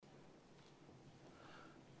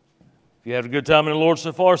If you had a good time in the Lord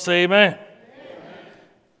so far, say amen. Amen.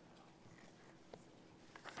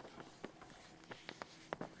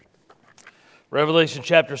 Revelation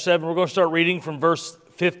chapter 7, we're going to start reading from verse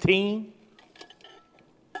 15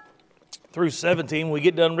 through 17. When we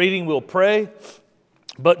get done reading, we'll pray,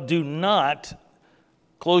 but do not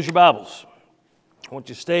close your Bibles. I want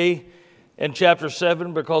you to stay in chapter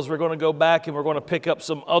 7 because we're going to go back and we're going to pick up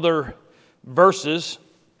some other verses.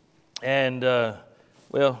 And,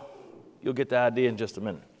 you'll get the idea in just a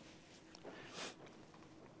minute.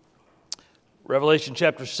 Revelation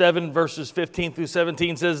chapter 7, verses 15 through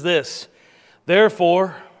 17 says this: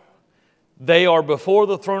 Therefore, they are before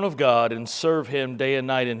the throne of God and serve him day and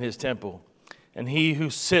night in his temple. And he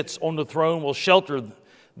who sits on the throne will shelter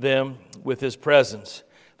them with his presence.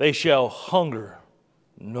 They shall hunger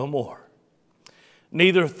no more,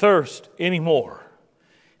 neither thirst any more.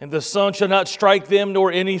 And the sun shall not strike them,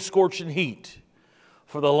 nor any scorching heat.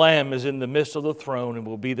 For the Lamb is in the midst of the throne and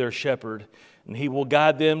will be their shepherd, and he will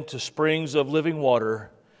guide them to springs of living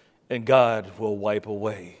water, and God will wipe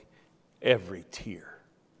away every tear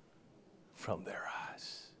from their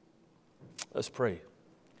eyes. Let's pray.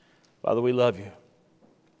 Father, we love you.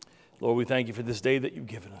 Lord, we thank you for this day that you've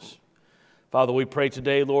given us. Father, we pray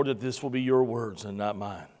today, Lord, that this will be your words and not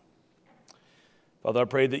mine. Father, I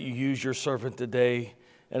pray that you use your servant today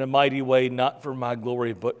in a mighty way, not for my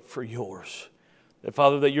glory, but for yours. That,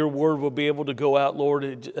 Father, that your word will be able to go out,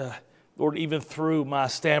 Lord, Lord, even through my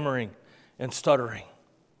stammering and stuttering.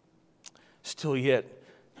 Still yet,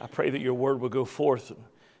 I pray that your word will go forth.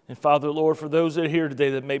 And Father, Lord, for those that are here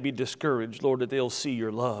today that may be discouraged, Lord, that they'll see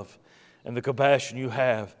your love and the compassion you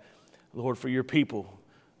have, Lord, for your people,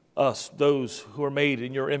 us, those who are made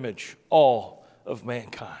in your image, all of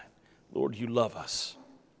mankind. Lord, you love us.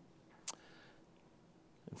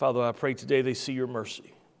 And Father, I pray today they see your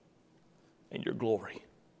mercy and your glory.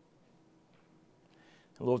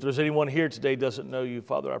 And Lord, if there's anyone here today doesn't know you,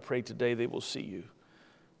 Father, I pray today they will see you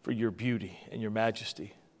for your beauty and your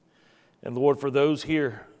majesty. And Lord, for those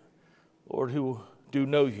here, Lord, who do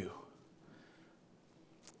know you,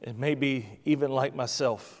 and maybe even like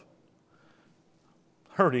myself,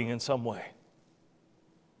 hurting in some way,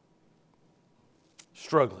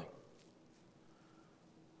 struggling,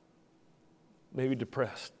 maybe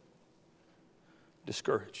depressed,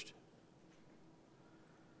 discouraged,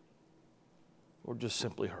 or just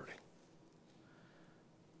simply hurting.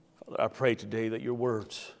 Father, I pray today that your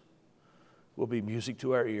words will be music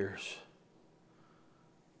to our ears,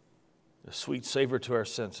 a sweet savor to our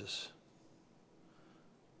senses,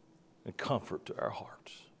 and comfort to our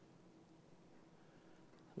hearts.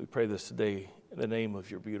 We pray this today in the name of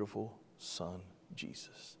your beautiful Son,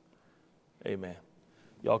 Jesus. Amen.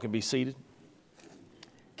 Y'all can be seated.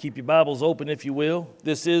 Keep your Bibles open if you will.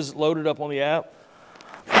 This is loaded up on the app.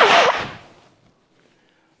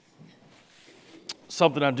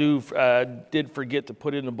 Something I did forget to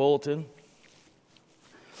put in the bulletin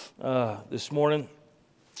this morning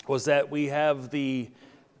was that we have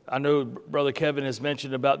I know Brother Kevin has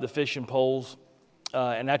mentioned about the fishing poles,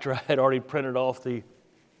 and after I had already printed off the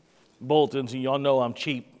bulletins, and y'all know I'm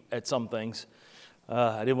cheap at some things,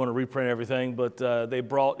 I didn't want to reprint everything, but they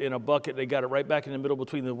brought in a bucket. They got it right back in the middle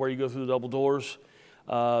between where you go through the double doors,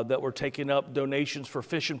 that we're taking up donations for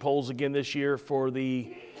fishing poles again this year for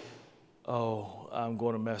the, I'm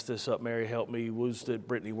going to mess this up. Mary, help me. Who's that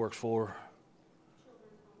Brittany works for?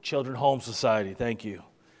 Children's Home Society. Thank you.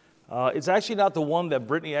 It's actually not the one that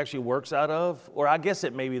Brittany actually works out of, or I guess they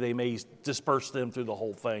may disperse them through the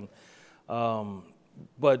whole thing.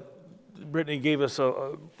 But Brittany gave us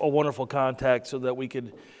a wonderful contact so that we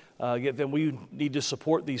could get them. We need to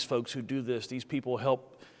support these folks who do this. These people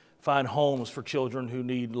help find homes for children who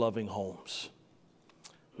need loving homes.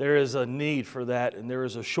 There is a need for that, and there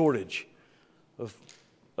is a shortage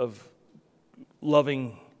of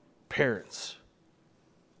loving parents.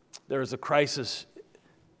 There is a crisis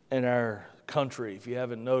in our country. If you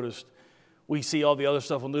haven't noticed, we see all the other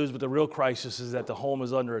stuff on the news, but the real crisis is that the home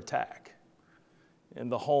is under attack.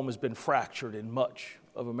 And the home has been fractured in much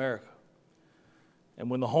of America. And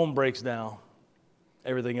when the home breaks down,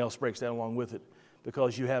 everything else breaks down along with it,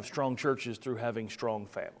 because you have strong churches through having strong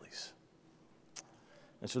families.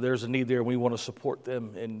 And so there's a need there, and we want to support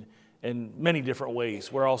them in many different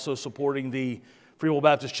ways. We're also supporting the Free Will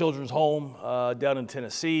Baptist Children's Home down in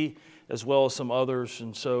Tennessee, as well as some others.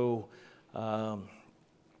 And so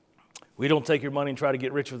we don't take your money and try to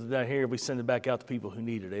get rich with it down here. We send it back out to people who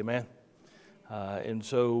need it. Amen. And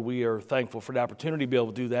so we are thankful for the opportunity to be able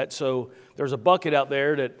to do that. So there's a bucket out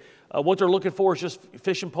there that what they're looking for is just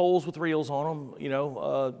fishing poles with reels on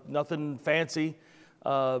them, nothing fancy.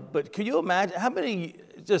 But can you imagine how many,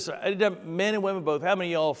 just men and women both, how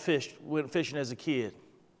many of y'all went fishing as a kid?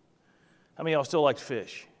 How many of y'all still like to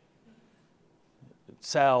fish?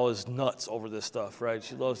 Sal is nuts over this stuff, right?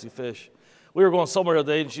 She loves to fish. We were going somewhere the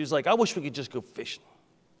other day, and she was like, I wish we could just go fishing.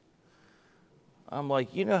 I'm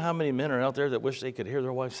like, you know how many men are out there that wish they could hear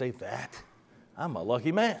their wife say that? I'm a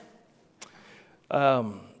lucky man. But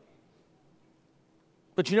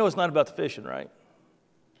you know it's not about the fishing, right?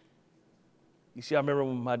 You see, I remember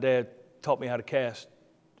when my dad taught me how to cast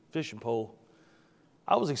fishing pole,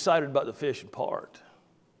 I was excited about the fishing part.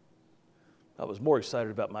 I was more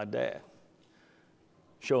excited about my dad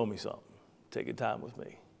showing me something, taking time with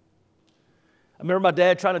me. I remember my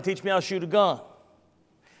dad trying to teach me how to shoot a gun.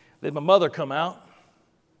 Then my mother come out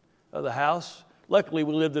of the house. Luckily,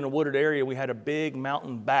 we lived in a wooded area. We had a big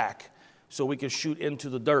mountain back so we could shoot into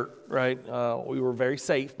the dirt, right? We were very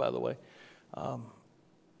safe, by the way.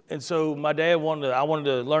 And so my dad I wanted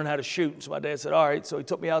to learn how to shoot. So my dad said, all right. So he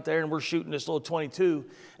took me out there, and we're shooting this little .22.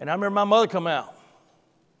 And I remember my mother come out.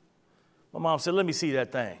 My mom said, let me see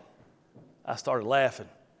that thing. I started laughing.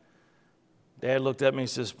 Dad looked at me and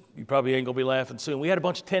says, you probably ain't going to be laughing soon. We had a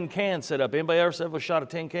bunch of tin cans set up. Anybody ever shot a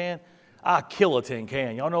tin can? I kill a tin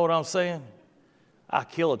can. Y'all know what I'm saying? I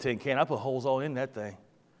kill a tin can. I put holes all in that thing.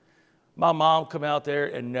 My mom come out there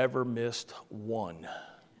and never missed one.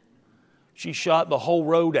 She shot the whole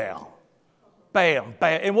row down. Bam,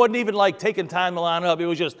 bam. It wasn't even like taking time to line up. It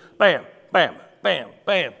was just bam, bam, bam,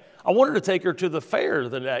 bam. I wanted to take her to the fair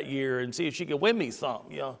that year and see if she could win me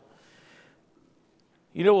something,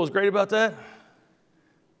 You know what was great about that?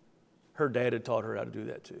 Her dad had taught her how to do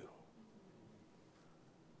that too.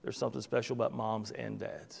 There's something special about moms and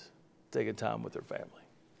dads taking time with their family.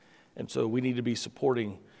 And so we need to be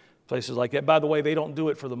supporting places like that. By the way, they don't do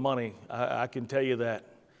it for the money. I can tell you that.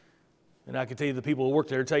 And I can tell you the people who work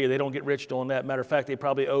there tell you they don't get rich doing that. Matter of fact, they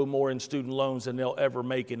probably owe more in student loans than they'll ever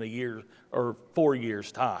make in a year or 4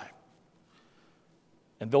 years' time.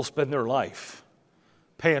 And they'll spend their life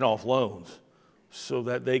paying off loans so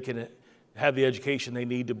that they can have the education they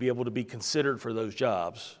need to be able to be considered for those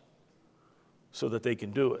jobs so that they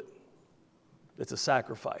can do it. It's a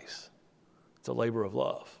sacrifice. It's a labor of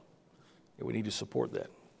love. And we need to support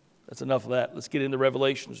that. That's enough of that. Let's get into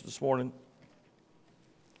Revelations this morning.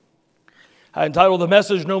 I entitled the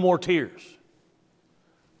message, No More Tears.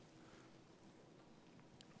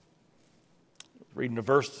 Reading a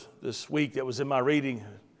verse this week that was in my reading.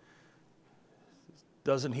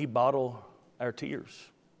 Doesn't he bottle our tears?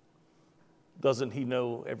 Doesn't he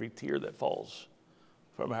know every tear that falls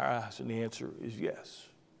from our eyes? And the answer is yes.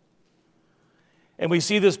 And we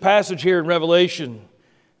see this passage here in Revelation.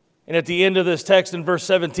 And at the end of this text in verse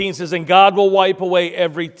 17 it says, and God will wipe away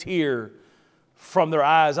every tear from their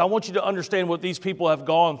eyes. I want you to understand what these people have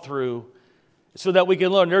gone through so that we can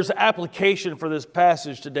learn. There's an application for this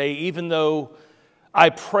passage today, even though I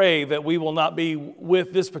pray that we will not be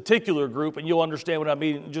with this particular group, and you'll understand what I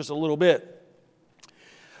mean in just a little bit.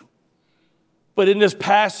 But in this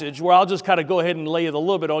passage, where I'll just kind of go ahead and lay it a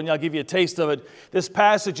little bit on you, I'll give you a taste of it. This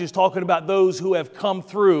passage is talking about those who have come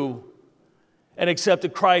through and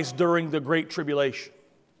accepted Christ during the Great Tribulation.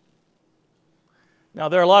 Now,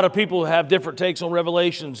 there are a lot of people who have different takes on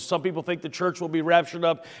Revelations. Some people think the church will be raptured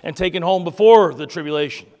up and taken home before the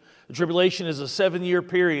tribulation. The tribulation is a 7-year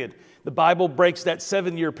period. The Bible breaks that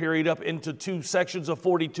 7-year period up into 2 sections of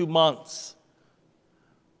 42 months.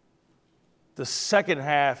 The second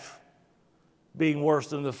half being worse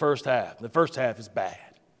than the first half. The first half is bad.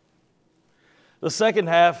 The second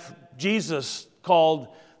half, Jesus called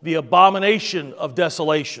the abomination of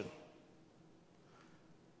desolation.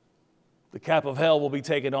 The cap of hell will be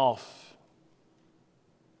taken off,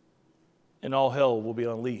 and all hell will be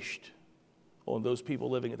unleashed on those people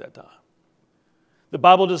living at that time. The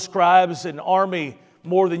Bible describes an army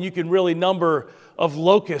more than you can really number of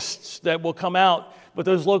locusts that will come out, but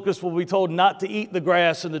those locusts will be told not to eat the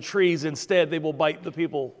grass and the trees. Instead, they will bite the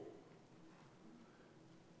people.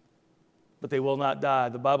 But they will not die.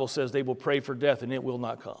 The Bible says they will pray for death, and it will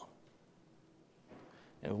not come.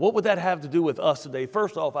 And what would that have to do with us today?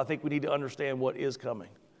 First off, I think we need to understand what is coming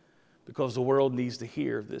because the world needs to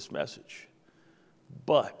hear this message.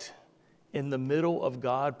 But in the middle of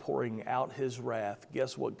God pouring out his wrath,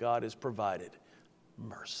 guess what God has provided?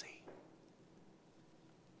 Mercy.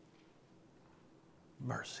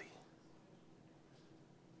 Mercy.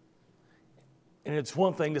 And it's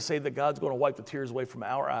one thing to say that God's going to wipe the tears away from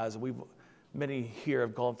our eyes. And many here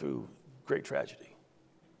have gone through great tragedy.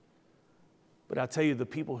 But I tell you, the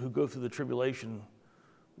people who go through the tribulation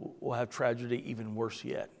will have tragedy even worse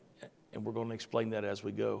yet. And we're going to explain that as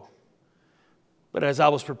we go. But as I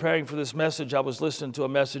was preparing for this message, I was listening to a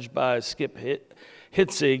message by Skip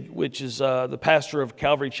Hitzig, which is the pastor of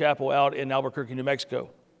Calvary Chapel out in Albuquerque, New Mexico.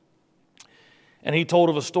 And he told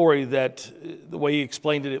of a story that the way he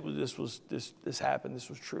explained it, this happened, this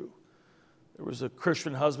was true. There was a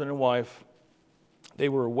Christian husband and wife. They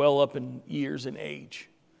were well up in years and age.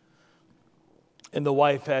 And the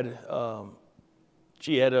wife had, a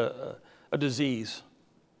disease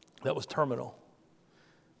that was terminal.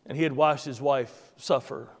 And he had watched his wife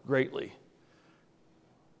suffer greatly.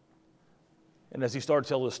 And as he started to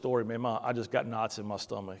tell this story, man, I just got knots in my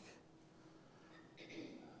stomach.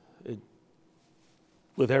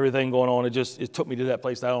 With everything going on, it took me to that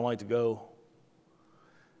place that I don't like to go.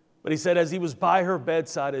 But he said as he was by her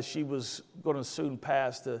bedside, as she was going to soon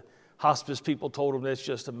pass, the hospice people told him that it's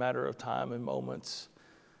just a matter of time and moments.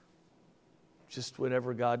 Just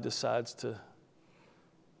whenever God decides to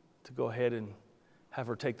go ahead and have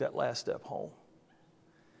her take that last step home.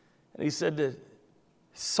 And he said that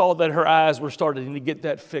saw that her eyes were starting to get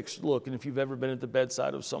that fixed look. And if you've ever been at the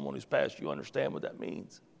bedside of someone who's passed, you understand what that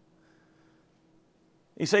means.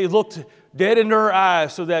 He said he looked dead into her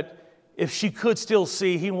eyes so that if she could still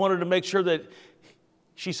see, he wanted to make sure that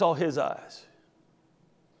she saw his eyes.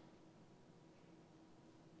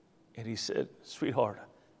 And he said, sweetheart,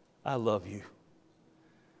 I love you.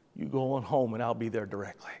 You go on home and I'll be there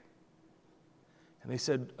directly. And they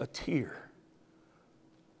said a tear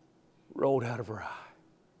rolled out of her eye.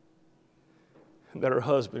 And that her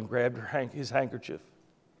husband grabbed his handkerchief.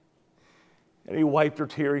 And he wiped her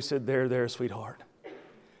tear. He said, there, sweetheart.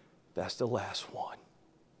 That's the last one.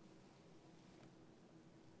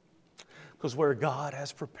 Because where God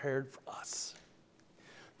has prepared for us,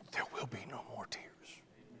 there will be no more tears.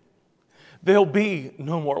 There'll be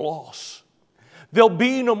no more loss. There'll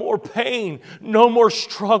be no more pain, no more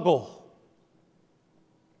struggle.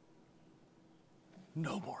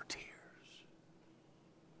 No more tears.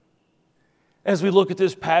 As we look at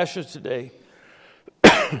this passage today,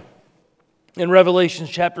 in Revelation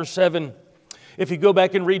chapter 7, if you go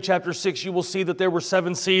back and read chapter 6, you will see that there were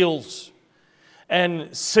 7 seals.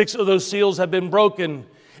 And 6 of those seals have been broken.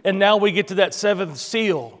 And now we get to that 7th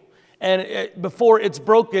seal. And before it's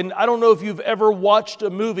broken, I don't know if you've ever watched a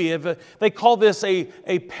movie. They call this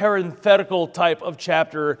a parenthetical type of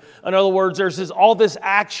chapter. In other words, there's all this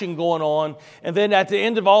action going on. And then at the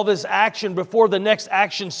end of all this action, before the next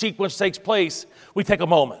action sequence takes place, we take a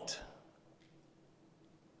moment.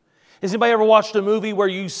 Has anybody ever watched a movie where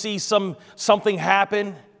you see something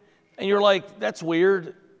happen and you're like, that's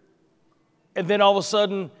weird? And then all of a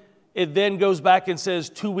sudden, it then goes back and says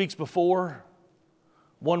 2 weeks before,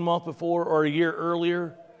 1 month before, or a year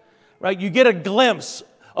earlier, right? You get a glimpse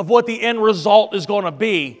of what the end result is going to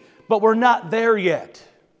be, but we're not there yet.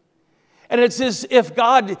 And it's as if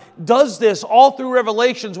God does this all through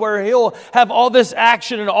Revelations, where He'll have all this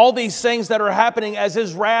action and all these things that are happening as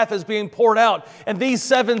His wrath is being poured out. And these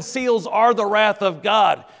 7 seals are the wrath of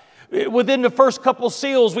God. Within the first couple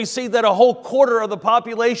seals, we see that a whole quarter of the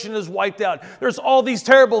population is wiped out. There's all these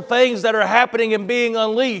terrible things that are happening and being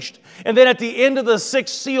unleashed. And then at the end of the 6th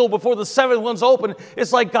seal, before the 7th one's open,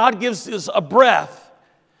 it's like God gives us a breath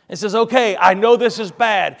and says, okay, I know this is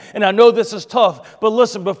bad and I know this is tough, but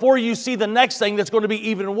listen, before you see the next thing that's going to be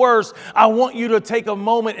even worse, I want you to take a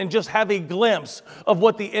moment and just have a glimpse of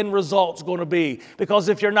what the end result's going to be. Because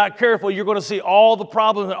if you're not careful, you're going to see all the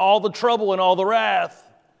problems and all the trouble and all the wrath,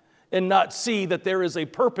 and not see that there is a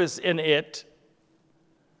purpose in it.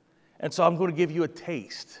 And so I'm going to give you a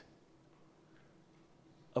taste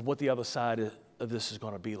of what the other side of this is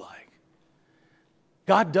going to be like.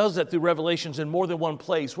 God does that through Revelations in more than one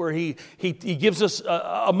place, where He gives us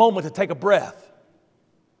a moment to take a breath.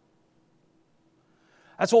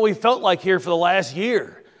 That's what we felt like here for the last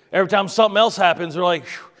year. Every time something else happens, we're like,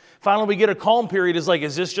 finally we get a calm period. It's like,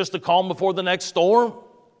 is this just a calm before the next storm?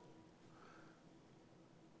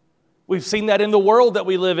 We've seen that in the world that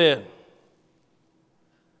we live in.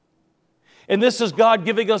 And this is God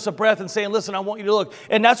giving us a breath and saying, listen, I want you to look.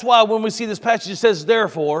 And that's why when we see this passage, it says,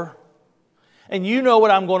 therefore, and you know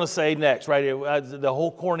what I'm going to say next, right? The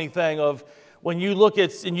whole corny thing of when you look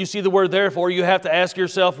at and you see the word therefore, you have to ask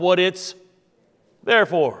yourself what it's there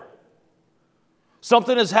for.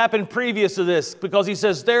 Something has happened previous to this because he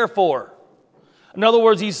says therefore. In other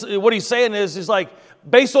words, what he's saying is he's like,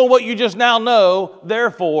 based on what you just now know,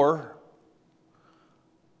 therefore,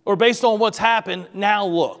 or based on what's happened, now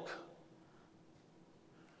look.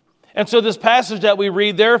 And so this passage that we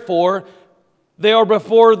read, therefore, They are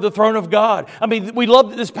before the throne of God. I mean, we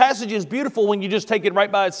love this passage is beautiful when you just take it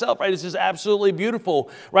right by itself, right? It's just absolutely beautiful,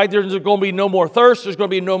 right? There's going to be no more thirst. There's going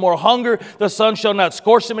to be no more hunger. The sun shall not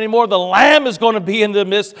scorch them anymore. The Lamb is going to be in the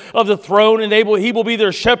midst of the throne, and He will be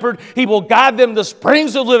their shepherd. He will guide them to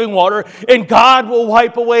springs of living water, and God will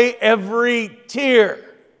wipe away every tear.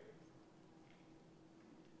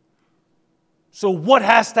 So what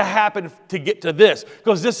has to happen to get to this?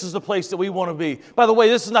 Because this is the place that we want to be. By the way,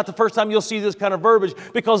 this is not the first time you'll see this kind of verbiage,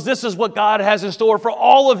 because this is what God has in store for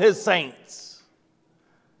all of His saints,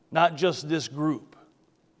 not just this group.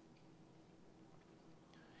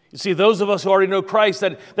 You see, those of us who already know Christ,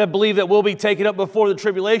 that believe that we'll be taken up before the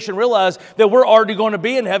tribulation, realize that we're already going to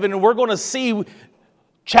be in heaven, and we're going to see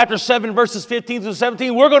chapter 7, verses 15 through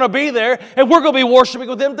 17. We're going to be there, and we're going to be worshiping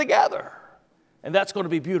with Him together. And that's going to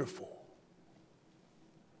be beautiful.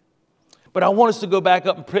 But I want us to go back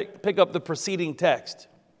up and pick up the preceding text.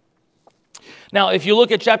 Now, if you look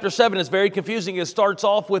at chapter 7, it's very confusing. It starts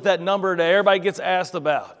off with that number that everybody gets asked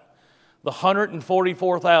about, the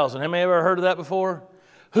 144,000. Have you ever heard of that before?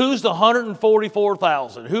 Who's the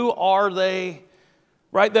 144,000? Who are they?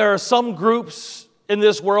 Right? There are some groups in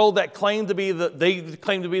this world that claim to be the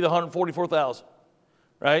 144,000.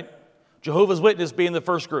 Right? Jehovah's Witness being the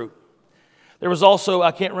first group. There was also,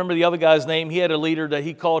 I can't remember the other guy's name, he had a leader that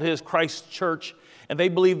he called his Christ Church, and they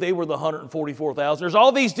believed they were the 144,000. There's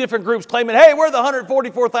all these different groups claiming, hey, we're the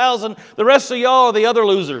 144,000, the rest of y'all are the other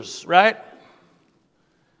losers, right?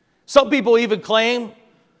 Some people even claim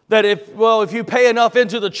that if you pay enough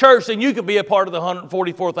into the church, then you could be a part of the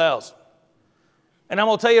 144,000. And I'm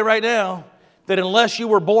going to tell you right now that unless you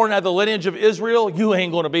were born out of the lineage of Israel, you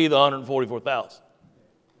ain't going to be the 144,000.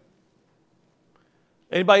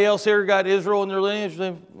 Anybody else here got Israel in their lineage?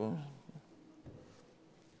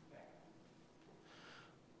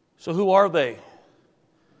 So who are they?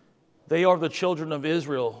 They are the children of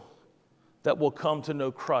Israel that will come to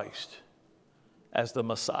know Christ as the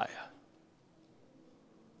Messiah.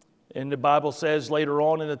 And the Bible says later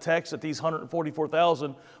on in the text that these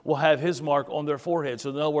 144,000 will have His mark on their forehead. So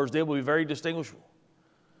in other words, they will be very distinguishable.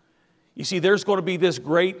 You see, there's going to be this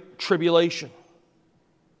great tribulation.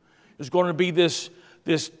 There's going to be this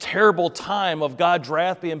terrible time of God's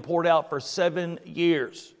wrath being poured out for 7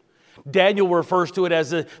 years. Daniel refers to it as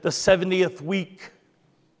the 70th week.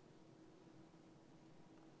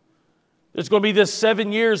 There's going to be this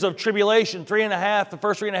 7 years of tribulation, 3.5. The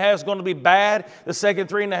first 3.5 is going to be bad. The second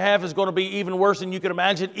 3.5 is going to be even worse than you can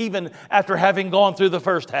imagine, even after having gone through the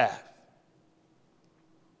first half.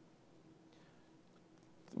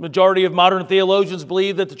 Majority of modern theologians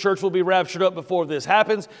believe that the church will be raptured up before this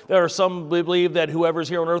happens. There are some who believe that whoever's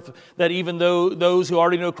here on earth, that even though those who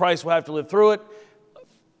already know Christ will have to live through it.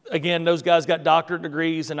 Again, those guys got doctorate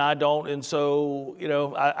degrees and I don't. And so,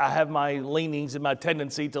 I have my leanings and my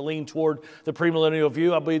tendency to lean toward the premillennial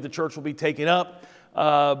view. I believe the church will be taken up.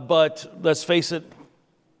 But let's face it,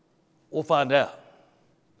 we'll find out.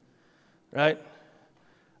 Right?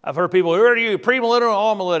 I've heard people, who are you, premillennial or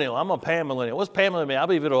all millennial? I'm a panmillennial. What's panmillennial mean? I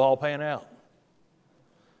believe it'll all pan out.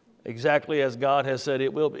 Exactly as God has said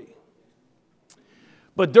it will be.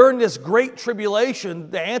 But during this great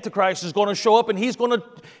tribulation, the Antichrist is going to show up and he's going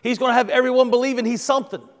to have everyone believing he's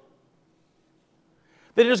something.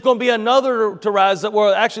 Then there's going to be another to rise up.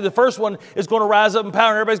 Well, actually, the first one is going to rise up in power,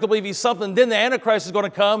 and everybody's going to believe he's something. Then the Antichrist is going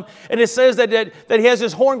to come, and it says that he has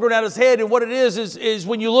his horn growing out his head. And what it is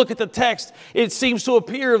when you look at the text, it seems to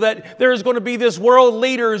appear that there is going to be this world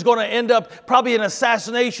leader who's going to end up probably an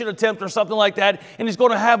assassination attempt or something like that, and he's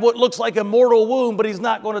going to have what looks like a mortal wound, but he's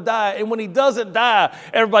not going to die. And when he doesn't die,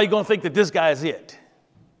 everybody's going to think that this guy is it.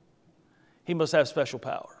 He must have special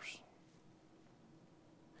powers.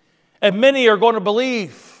 And many are going to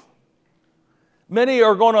believe. Many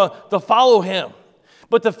are going to follow him.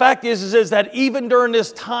 But the fact is that even during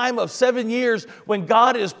this time of 7 years, when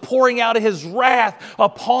God is pouring out His wrath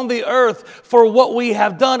upon the earth for what we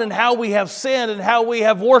have done and how we have sinned and how we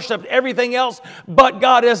have worshiped everything else but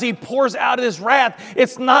God, as He pours out His wrath,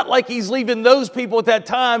 it's not like He's leaving those people at that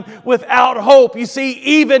time without hope. You see,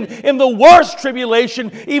 even in the worst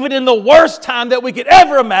tribulation, even in the worst time that we could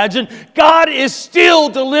ever imagine, God is still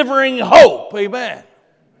delivering hope. Amen.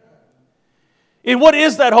 And what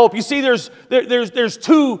is that hope? You see, there's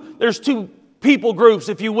two people groups,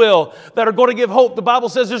 if you will, that are going to give hope. The Bible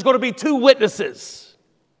says there's going to be two witnesses.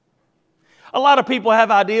 A lot of people have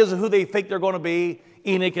ideas of who they think they're going to be.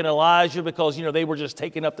 Enoch and Elijah, because, they were just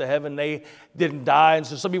taken up to heaven. They didn't die. And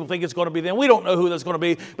so some people think it's going to be them. We don't know who that's going to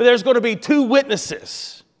be. But there's going to be two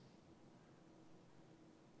witnesses.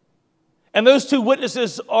 And those two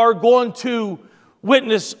witnesses are going to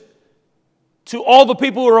witness to all the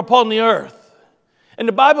people who are upon the earth. And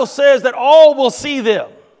the Bible says that all will see them.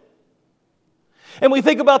 And we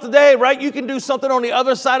think about today, right? You can do something on the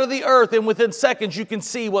other side of the earth, and within seconds you can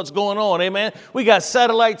see what's going on. Amen. We got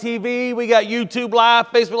satellite TV, we got YouTube Live,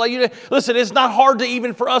 Facebook Live. Listen, it's not hard to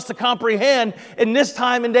even for us to comprehend in this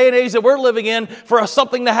time and day and age that we're living in for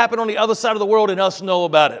something to happen on the other side of the world and us know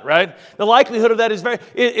about it, right? The likelihood of that is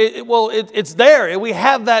it's there. We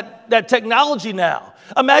have that technology now.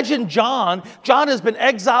 Imagine John. John has been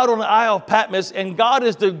exiled on the Isle of Patmos, and God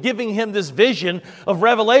is giving him this vision of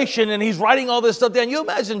revelation, and he's writing all this stuff down. You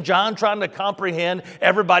imagine John trying to comprehend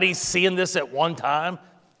everybody seeing this at one time?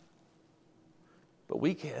 But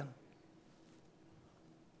we can.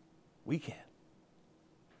 We can.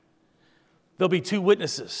 There'll be two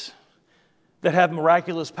witnesses that have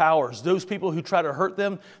miraculous powers. Those people who try to hurt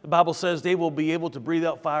them, the Bible says they will be able to breathe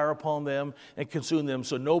out fire upon them and consume them,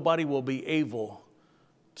 so nobody will be able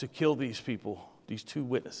to kill these people, these two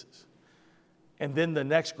witnesses. And then the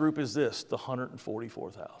next group is this, the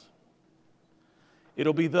 144,000.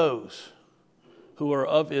 It'll be those who are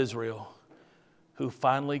of Israel who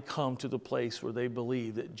finally come to the place where they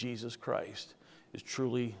believe that Jesus Christ is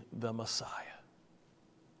truly the Messiah.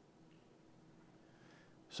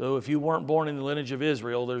 So if you weren't born in the lineage of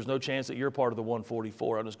Israel, there's no chance that you're part of the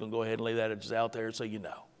 144. I'm just going to go ahead and lay that just out there so you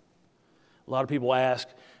know. A lot of people ask,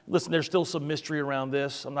 listen, there's still some mystery around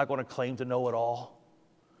this. I'm not going to claim to know it all.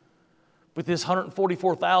 But this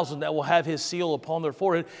 144,000 that will have his seal upon their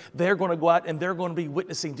forehead, they're going to go out and they're going to be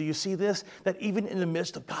witnessing. Do you see this? That even in the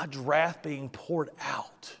midst of God's wrath being poured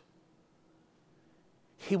out,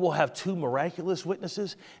 he will have two miraculous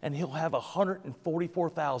witnesses, and he'll have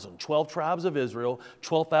 144,000, 12 tribes of Israel,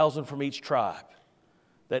 12,000 from each tribe.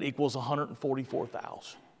 That equals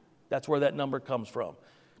 144,000. That's where that number comes from.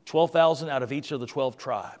 12,000 out of each of the 12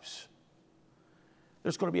 tribes.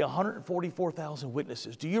 There's going to be 144,000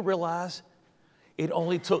 witnesses. Do you realize it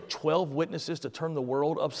only took 12 witnesses to turn the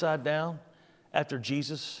world upside down after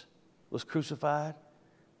Jesus was crucified,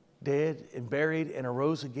 dead, and buried, and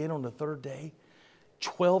arose again on the third day?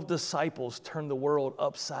 12 disciples turned the world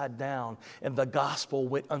upside down, and the gospel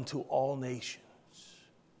went unto all nations.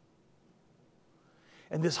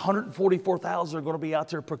 And this 144,000 are going to be out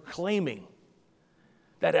there proclaiming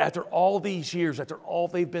that after all these years, after all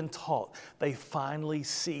they've been taught, they finally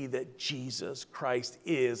see that Jesus Christ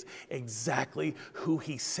is exactly who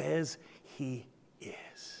he says he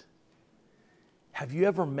is. Have you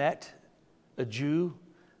ever met a Jew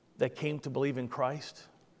that came to believe in Christ?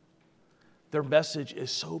 Their message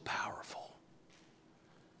is so powerful.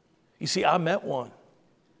 You see, I met one.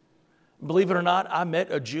 Believe it or not, I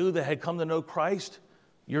met a Jew that had come to know Christ.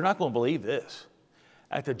 You're not going to believe this.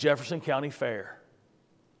 At the Jefferson County Fair.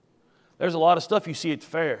 There's a lot of stuff you see at the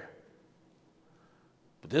fair.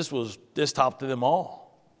 But this topped them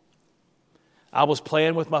all. I was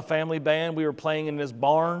playing with my family band. We were playing in this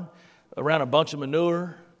barn around a bunch of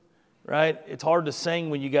manure, right? It's hard to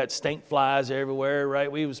sing when you got stink flies everywhere,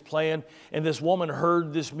 right? We was playing, and this woman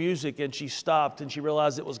heard this music, and she stopped, and she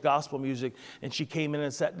realized it was gospel music, and she came in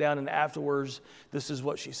and sat down, and afterwards, this is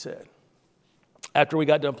what she said. After we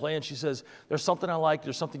got done playing, she says, there's something I like,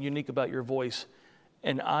 there's something unique about your voice,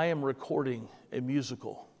 and I am recording a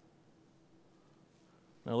musical.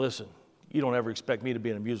 Now listen, you don't ever expect me to be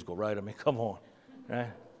in a musical, right? I mean, come on, right?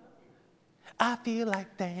 I feel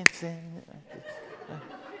like dancing.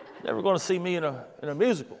 Never going to see me in a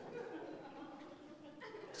musical.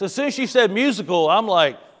 So as soon as she said musical, I'm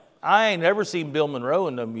like, I ain't never seen Bill Monroe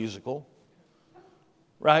in no musical,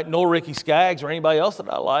 right? Nor Ricky Skaggs or anybody else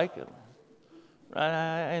that I like. Right?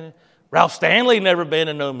 And Ralph Stanley never been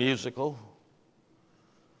in no musical.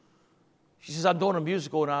 She says, I'm doing a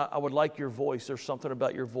musical, and I would like your voice. There's something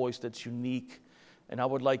about your voice that's unique, and I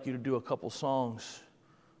would like you to do a couple songs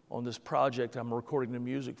on this project I'm recording the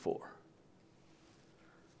music for.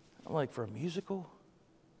 I'm like, for a musical?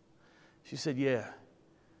 She said, yeah.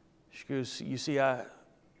 She goes, you see, I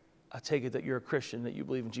take it that you're a Christian, that you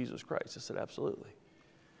believe in Jesus Christ. I said, absolutely.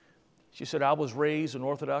 She said, I was raised an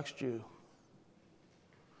Orthodox Jew.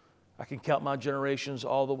 I can count my generations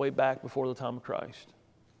all the way back before the time of Christ.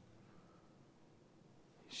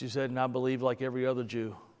 She said, and I believe like every other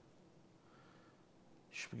Jew.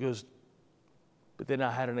 She goes, but then I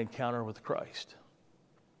had an encounter with Christ.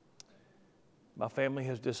 My family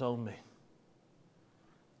has disowned me.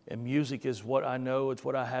 And music is what I know, it's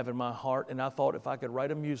what I have in my heart. And I thought if I could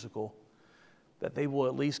write a musical, that they will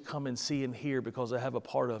at least come and see and hear because I have a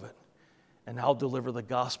part of it. And I'll deliver the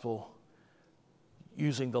gospel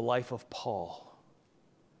using the life of Paul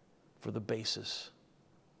for the basis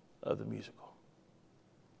of the musical.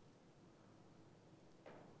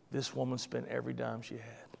 This woman spent every dime she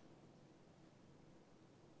had.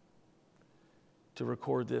 to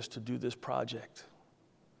record this, to do this project,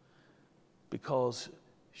 because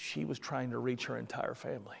she was trying to reach her entire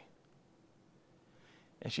family.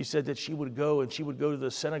 And she said that she would go to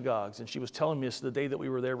the synagogues, and she was telling me this the day that we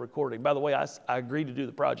were there recording. By the way, I agreed to do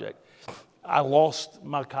the project. I lost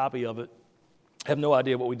my copy of it. I have no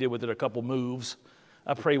idea what we did with it, a couple moves.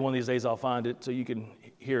 I pray one of these days I'll find it so you can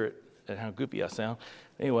hear it and how goofy I sound.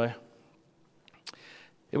 Anyway,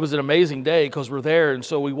 it was an amazing day because we're there, and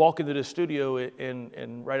so we walk into the studio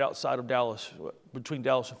in right outside of Dallas, between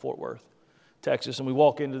Dallas and Fort Worth, Texas, and we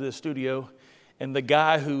walk into this studio. And the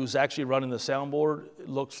guy who's actually running the soundboard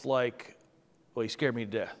looks like, well, he scared me to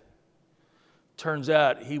death. Turns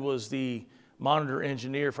out he was the monitor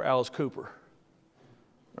engineer for Alice Cooper,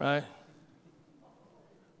 right?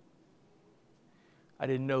 I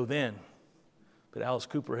didn't know then, but Alice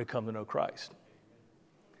Cooper had come to know Christ.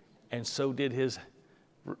 And so did his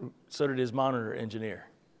monitor engineer.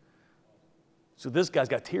 So this guy's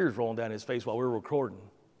got tears rolling down his face while we're recording.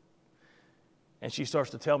 And she starts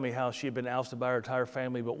to tell me how she had been ousted by her entire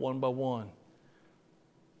family, but one by one,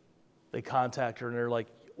 they contact her and they're like,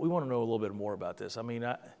 we want to know a little bit more about this. I mean,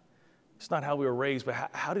 it's not how we were raised, but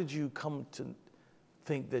how did you come to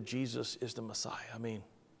think that Jesus is the Messiah? I mean,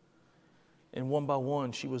 and one by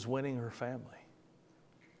one, she was winning her family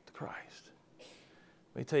to Christ.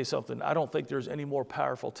 Let me tell you something. I don't think there's any more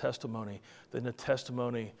powerful testimony than the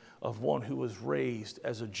testimony of one who was raised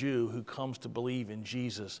as a Jew who comes to believe in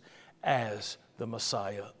Jesus as the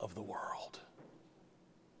Messiah of the world.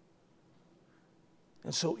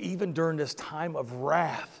 And so even during this time of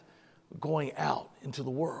wrath going out into the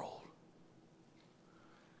world,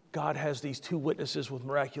 God has these two witnesses with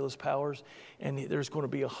miraculous powers, and there's going to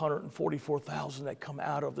be 144,000 that come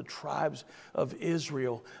out of the tribes of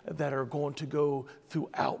Israel that are going to go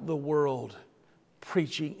throughout the world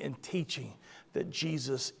preaching and teaching that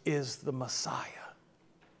Jesus is the Messiah.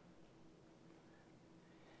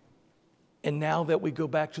 And now that we go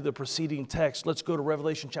back to the preceding text, let's go to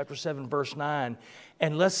Revelation chapter 7, verse 9,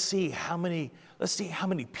 and let's see how many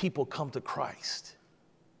people come to Christ.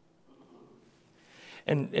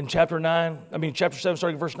 And in chapter 7,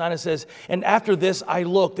 starting verse 9, it says, and after this I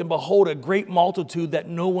looked, and behold, a great multitude that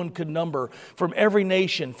no one could number, from every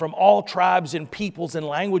nation, from all tribes and peoples and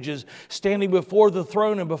languages, standing before the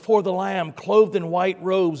throne and before the Lamb, clothed in white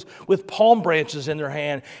robes, with palm branches in their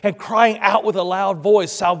hand, and crying out with a loud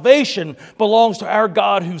voice, salvation belongs to our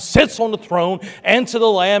God who sits on the throne and to the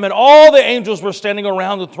Lamb. And all the angels were standing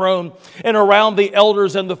around the throne and around the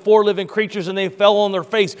elders and the four living creatures, and they fell on their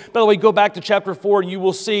face. By the way, go back to chapter 4, and you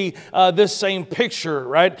will see this same picture,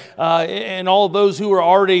 right? And all of those who are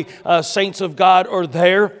already saints of God are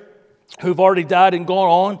there, who've already died and gone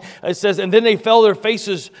on. It says, and then they fell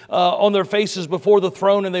on their faces before the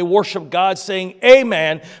throne, and they worshiped God, saying,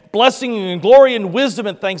 Amen. Blessing and glory and wisdom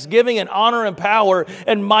and thanksgiving and honor and power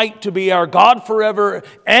and might to be our God forever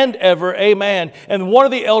and ever. Amen. And one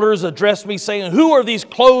of the elders addressed me, saying, who are these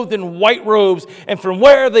clothed in white robes, and from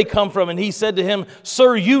where they come from? And he said to him,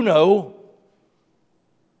 Sir, you know.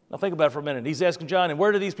 Now think about it for a minute. He's asking John, and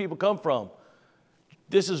where do these people come from?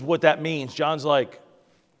 This is what that means. John's like,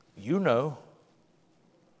 you know.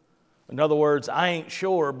 In other words, I ain't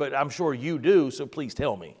sure, but I'm sure you do, so please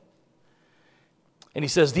tell me. And he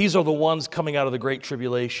says, these are the ones coming out of the great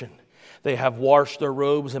tribulation. They have washed their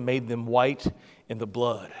robes and made them white in the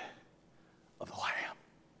blood of the Lamb.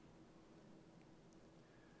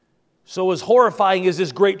 So as horrifying as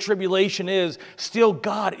this great tribulation is, still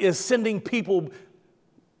God is sending people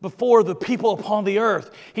before the people upon the earth.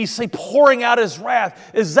 He's pouring out His wrath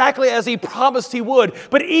exactly as He promised He would.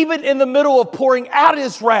 But even in the middle of pouring out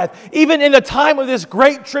His wrath, even in the time of this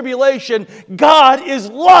great tribulation, God is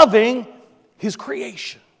loving His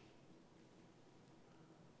creation.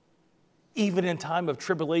 Even in time of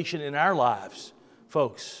tribulation in our lives,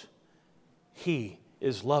 folks, He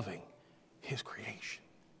is loving His creation.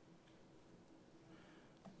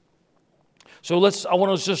 So I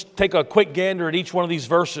want to just take a quick gander at each one of these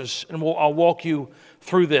verses, and I'll walk you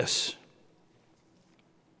through this.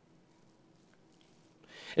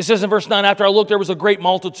 It says in verse 9, after I looked, there was a great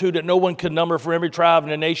multitude that no one could number, from every tribe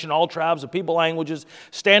and a nation, all tribes of people, languages,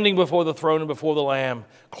 standing before the throne and before the Lamb,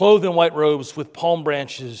 clothed in white robes with palm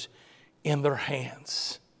branches in their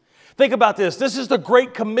hands. Think about this. This is the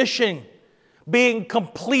Great Commission being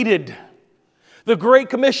completed. The Great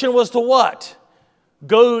Commission was to what?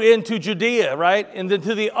 Go into Judea, right? And then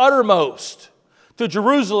to the uttermost, to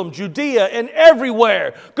Jerusalem, Judea, and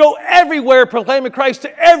everywhere. Go everywhere proclaiming Christ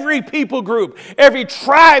to every people group, every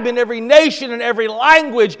tribe and every nation and every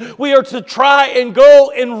language. We are to try and go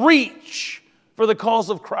and reach. for the cause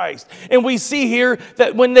of Christ. And we see here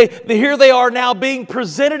that when here they are now being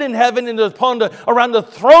presented in heaven and around the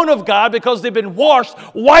throne of God, because they've been washed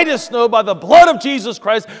white as snow by the blood of Jesus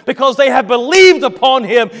Christ, because they have believed upon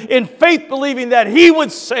Him in faith, believing that He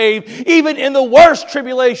would save even in the worst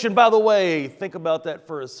tribulation. By the way, think about that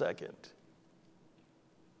for a second.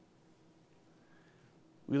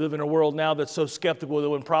 We live in a world now that's so skeptical that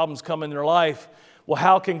when problems come in their life, well,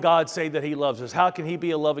 how can God say that He loves us? How can He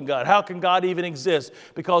be a loving God? How can God even exist?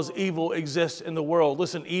 Because evil exists in the world.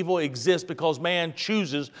 Listen, evil exists because man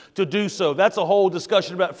chooses to do so. That's a whole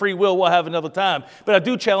discussion about free will we'll have another time. But I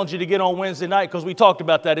do challenge you to get on Wednesday night, because we talked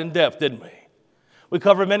about that in depth, didn't we? We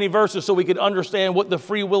covered many verses so we could understand what the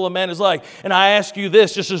free will of man is like. And I ask you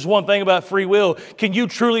this, just as one thing about free will. Can you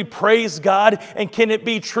truly praise God? And can it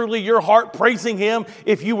be truly your heart praising Him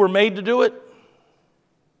if you were made to do it?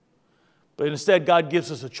 But instead, God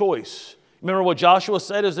gives us a choice. Remember what Joshua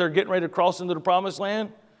said as they're getting ready to cross into the promised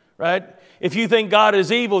land? Right? If you think God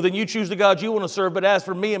is evil, then you choose the God you want to serve. But as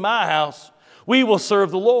for me and my house, we will serve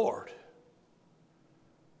the Lord.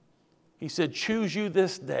 He said, choose you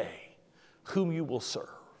this day whom you will serve.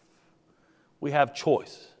 We have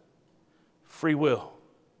choice, free will.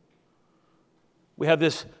 We have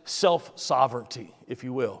this self-sovereignty, if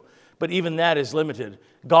you will. But even that is limited.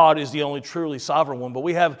 God is the only truly sovereign one. But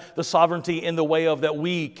we have the sovereignty in the way of that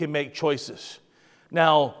we can make choices.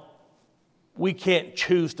 Now, we can't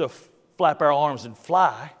choose to flap our arms and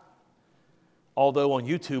fly, although on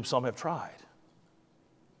YouTube some have tried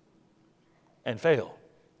and failed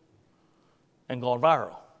and gone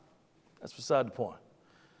viral. That's beside the point,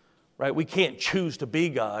 right? We can't choose to be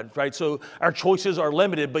God, right? So our choices are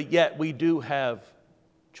limited, but yet we do have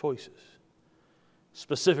choices.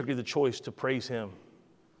 Specifically, the choice to praise Him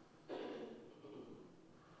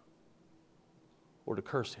or to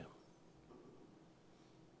curse Him.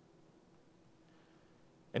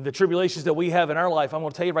 And the tribulations that we have in our life, I'm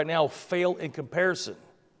going to tell you right now, fail in comparison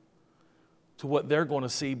to what they're going to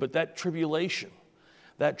see. But that tribulation,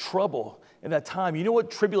 that trouble, and that time, you know what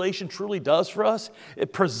tribulation truly does for us?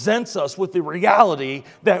 It presents us with the reality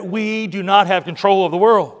that we do not have control of the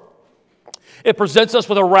world. It presents us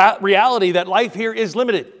with a reality that life here is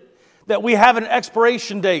limited, that we have an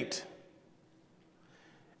expiration date.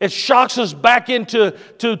 It shocks us back into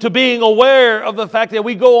being aware of the fact that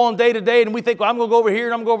we go on day to day and we think, well, I'm going to go over here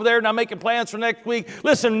and I'm going to go over there and I'm making plans for next week.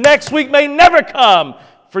 Listen, next week may never come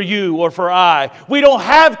for you or for I. We don't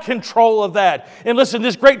have control of that. And listen,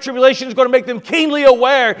 this great tribulation is going to make them keenly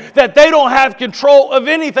aware that they don't have control of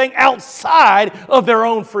anything outside of their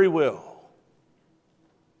own free will.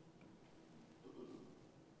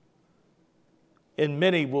 And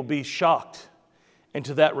many will be shocked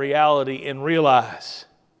into that reality and realize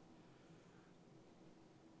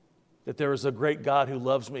that there is a great God who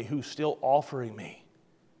loves me, who's still offering me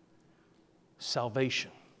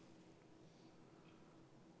salvation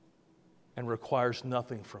and requires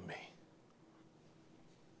nothing from me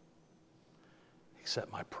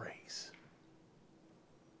except my praise.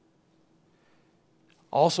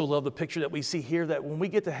 I also love the picture that we see here that when we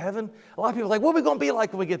get to heaven, a lot of people are like, what are we going to be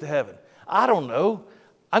like when we get to heaven? I don't know.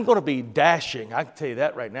 I'm going to be dashing. I can tell you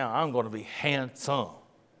that right now. I'm going to be handsome.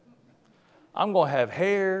 I'm going to have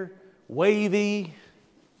hair, wavy.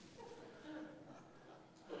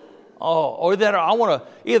 Oh, or that I want to,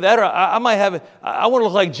 either that or I might have it. I want to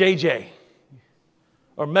look like JJ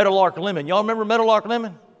or Meadowlark Lemon. Y'all remember Meadowlark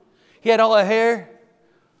Lemon? He had all that hair.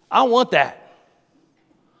 I want that.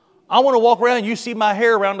 I want to walk around and you see my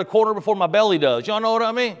hair around the corner before my belly does. Y'all know what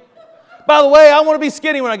I mean? By the way, I want to be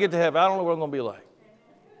skinny when I get to heaven. I don't know what I'm going to be like.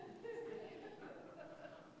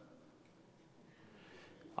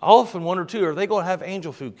 I often wonder, too, are they going to have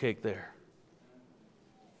angel food cake there?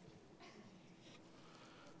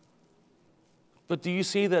 But do you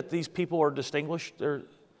see that these people are distinguished? When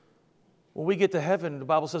we get to heaven, the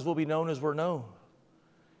Bible says we'll be known as we're known.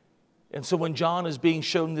 And so when John is being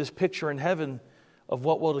shown this picture in heaven of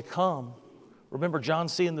what will to come, remember,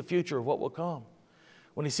 John's seeing the future of what will come.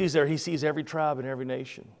 When he sees there, he sees every tribe and every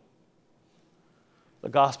nation. The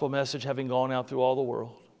gospel message having gone out through all the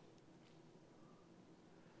world.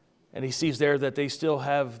 And he sees there that they still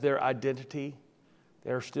have their identity.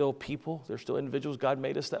 They're still people. They're still individuals. God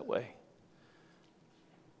made us that way.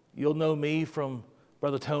 You'll know me from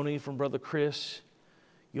Brother Tony, from Brother Chris.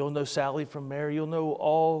 You'll know Sally from Mary. You'll know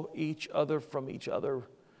all each other from each other.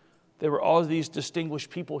 There were all these distinguished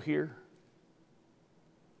people here.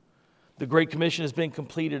 The Great Commission has been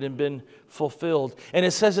completed and been fulfilled. And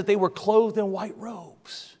it says that they were clothed in white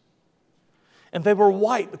robes. And they were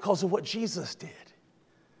white because of what Jesus did.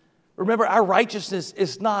 Remember, our righteousness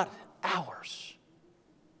is not ours.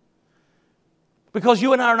 Because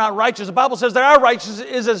you and I are not righteous. The Bible says that our righteousness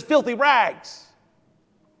is as filthy rags.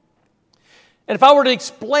 And if I were to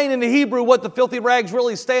explain in the Hebrew what the filthy rags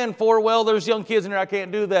really stand for, well, there's young kids in here, I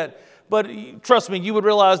can't do that. But trust me, you would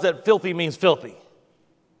realize that filthy means filthy.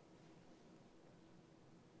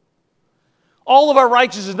 All of our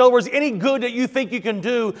righteousness, in other words, any good that you think you can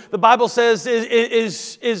do, the Bible says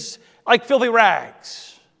is like filthy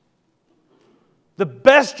rags. The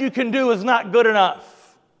best you can do is not good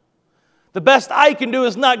enough. The best I can do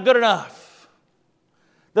is not good enough.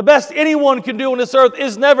 The best anyone can do on this earth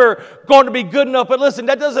is never going to be good enough. But listen,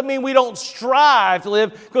 that doesn't mean we don't strive to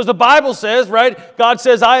live, because the Bible says, right? God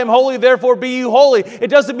says, I am holy, therefore be you holy. It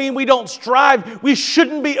doesn't mean we don't strive. We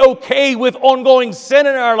shouldn't be okay with ongoing sin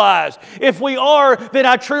in our lives. If we are, then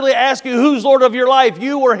I truly ask you, who's Lord of your life,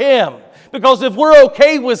 you or Him? Because if we're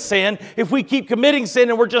okay with sin, if we keep committing sin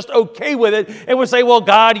and we're just okay with it, and we say, well,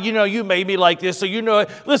 God, you made me like this, so you know it.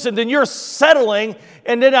 Listen, then you're settling,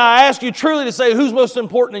 and then I ask you truly to say, who's most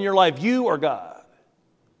important in your life, you or God?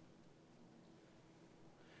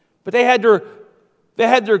 But they had their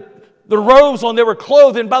robes on, they were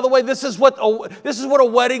clothed, and by the way, this is what a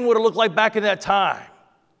wedding would have looked like back in that time.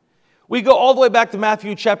 We go all the way back to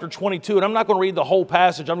Matthew chapter 22, and I'm not going to read the whole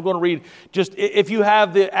passage. I'm going to read just, if you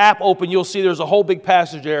have the app open, you'll see there's a whole big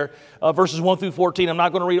passage there, verses 1 through 14. I'm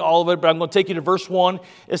not going to read all of it, but I'm going to take you to verse 1.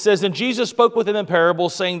 It says, and Jesus spoke with them in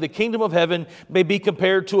parables, saying, the kingdom of heaven may be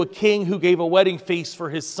compared to a king who gave a wedding feast for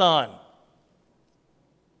his son.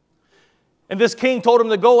 And this king told him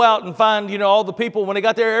to go out and find, all the people. When they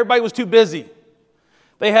got there, everybody was too busy.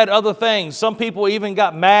 They had other things. Some people even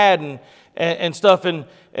got mad and stuff.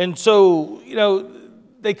 And so,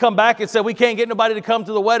 they come back and said, we can't get nobody to come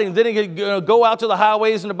to the wedding. Then he could go out to the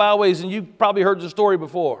highways and the byways. And you've probably heard the story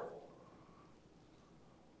before.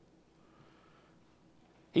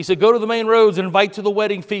 He said, go to the main roads and invite to the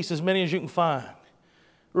wedding feast as many as you can find.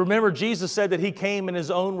 Remember, Jesus said that He came and His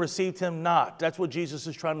own received Him not. That's what Jesus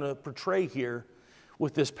is trying to portray here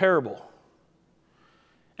with this parable.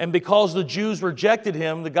 And because the Jews rejected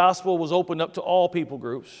Him, the gospel was opened up to all people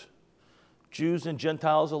groups, Jews and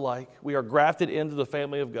Gentiles alike. We are grafted into the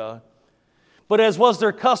family of God. But as was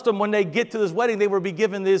their custom, when they get to this wedding, they will be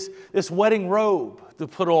given this wedding robe to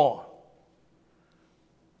put on.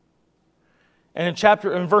 And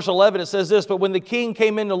in verse 11 it says this, but when the king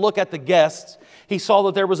came in to look at the guests, he saw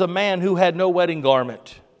that there was a man who had no wedding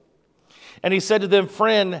garment. And he said to them,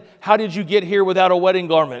 friend, how did you get here without a wedding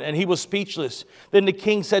garment? And he was speechless. Then the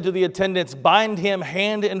king said to the attendants, bind him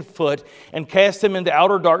hand and foot and cast him into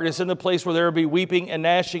outer darkness in the place where there will be weeping and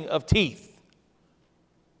gnashing of teeth.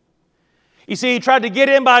 You see, he tried to get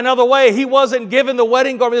in by another way. He wasn't given the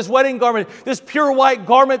wedding garment. This pure white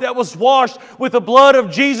garment that was washed with the blood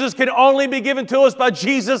of Jesus can only be given to us by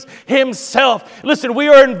Jesus Himself. Listen, we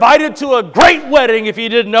are invited to a great wedding, if you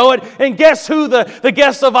didn't know it. And guess who the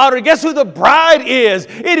guest of honor, guess who the bride is?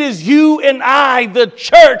 It is you and I, the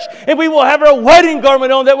church. And we will have our wedding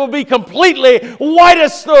garment on that will be completely white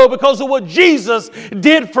as snow because of what Jesus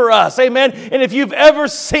did for us. Amen. And if you've ever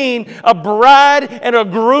seen a bride and a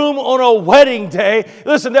groom on a wedding day,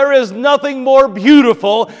 listen, there is nothing more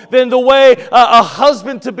beautiful than the way a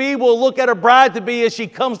husband-to-be will look at a bride-to-be as she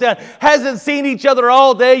comes down. Hasn't seen each other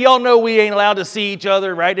all day. Y'all know we ain't allowed to see each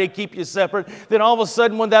other, right? They keep you separate. Then all of a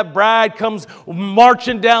sudden when that bride comes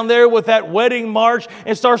marching down there with that wedding march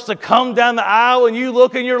and starts to come down the aisle and you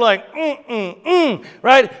look and you're like,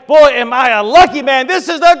 right? Boy, am I a lucky man. This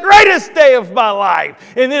is the greatest day of my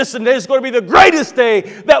life. And this is going to be the greatest day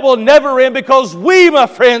that will never end because we, my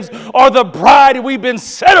friends, are the bride and we've been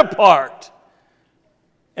set apart.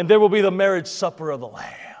 And there will be the marriage supper of the Lamb.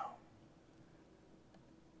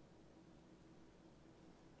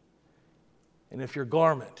 And if your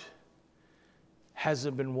garment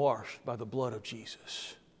hasn't been washed by the blood of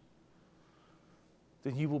Jesus,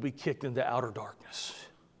 then you will be kicked into outer darkness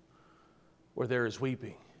where there is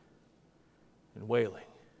weeping and wailing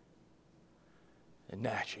and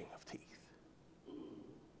gnashing of teeth.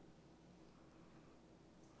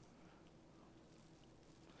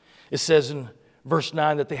 It says in verse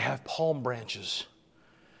 9 that they have palm branches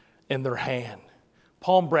in their hand.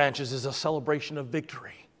 Palm branches is a celebration of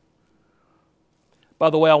victory. By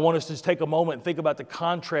the way, I want us to take a moment and think about the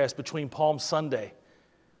contrast between Palm Sunday,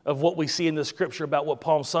 of what we see in the Scripture about what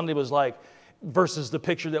Palm Sunday was like, versus the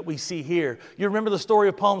picture that we see here. You remember the story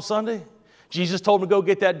of Palm Sunday? Jesus told him to go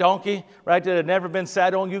get that donkey, right, that had never been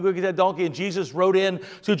sat on. You go get that donkey, and Jesus rode in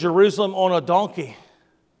to Jerusalem on a donkey.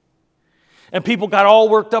 And people got all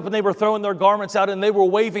worked up and they were throwing their garments out and they were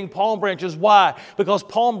waving palm branches. Why? Because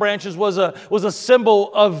palm branches was a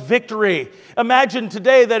symbol of victory. Imagine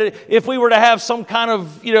today that if we were to have some kind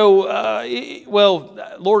of, Lord,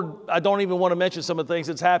 I don't even want to mention some of the things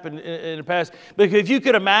that's happened in the past. Because if you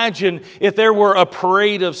could imagine if there were a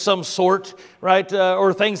parade of some sort, right,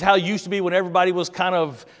 or things how it used to be when everybody was kind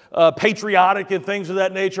of patriotic and things of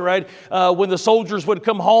that nature, right? When the soldiers would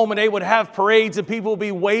come home and they would have parades and people would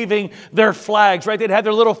be waving their flags, right? They'd have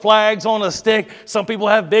their little flags on a stick. Some people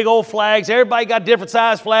have big old flags. Everybody got different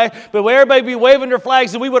size flags, but everybody be waving their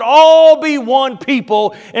flags and we would all be one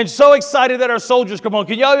people and so excited that our soldiers come home.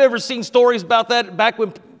 Can y'all ever seen stories about that back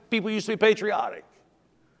when people used to be patriotic?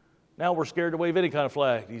 Now we're scared to wave any kind of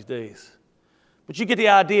flag these days. But you get the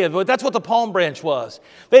idea. But that's what the palm branch was.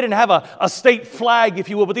 They didn't have a state flag, if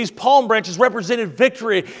you will, but these palm branches represented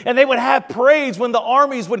victory. And they would have parades when the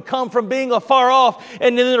armies would come from being afar off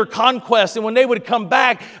and in their conquest. And when they would come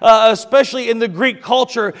back, especially in the Greek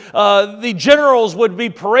culture, the generals would be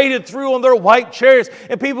paraded through on their white chariots.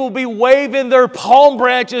 And people would be waving their palm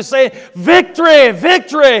branches saying, victory,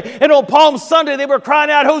 victory. And on Palm Sunday, they were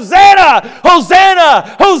crying out, Hosanna,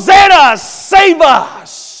 Hosanna, Hosanna, save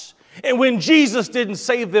us. And when Jesus didn't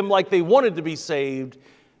save them like they wanted to be saved,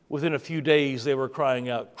 within a few days they were crying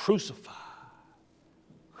out, crucify,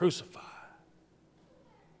 crucify.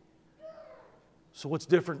 So what's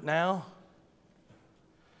different now?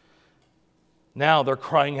 Now they're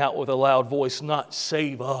crying out with a loud voice, not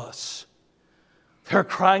save us. They're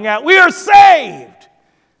crying out, we are saved.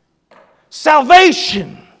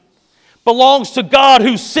 Salvation belongs to God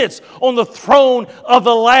who sits on the throne of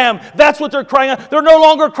the Lamb. That's what they're crying out. They're no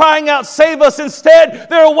longer crying out, save us. Instead,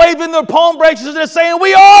 they're waving their palm branches and they're saying,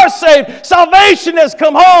 we are saved. Salvation has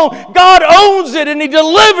come home. God owns it and He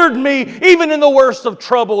delivered me even in the worst of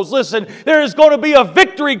troubles. Listen, there is going to be a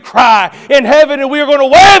victory cry in heaven and we are going to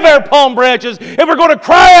wave our palm branches and we're going to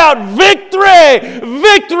cry out, victory,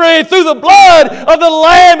 victory through the blood of the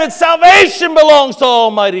Lamb, and salvation belongs to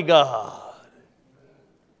Almighty God.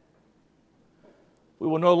 We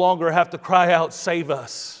will no longer have to cry out, save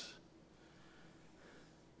us.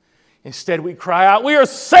 Instead, we cry out, we are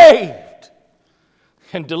saved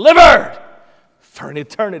and delivered for an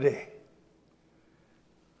eternity.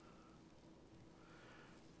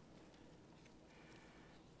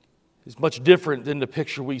 It's much different than the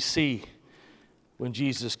picture we see when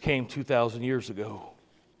Jesus came 2,000 years ago.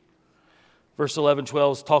 Verse 11,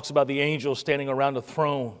 12 talks about the angels standing around the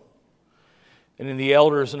throne. And in the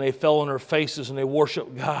elders, and they fell on their faces and they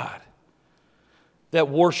worshiped God. That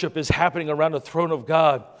worship is happening around the throne of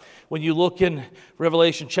God. When you look in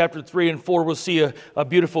Revelation chapter 3 and 4, we'll see a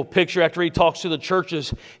beautiful picture. After he talks to the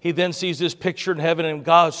churches, he then sees this picture in heaven and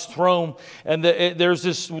God's throne. And there's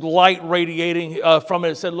this light radiating from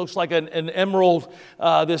it. It said it looks like an emerald,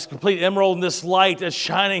 this complete emerald, and this light is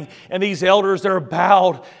shining. And these elders, they're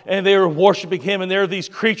bowed and they're worshiping him. And there are these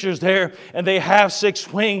creatures there, and they have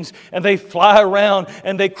 6 wings, and they fly around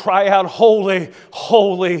and they cry out, holy,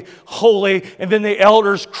 holy, holy. And then the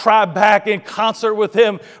elders cry back in concert with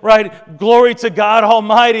him, right? Glory to God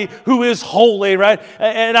Almighty who is holy, right?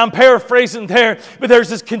 And I'm paraphrasing there, but there's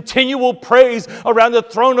this continual praise around the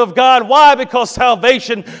throne of God. Why? Because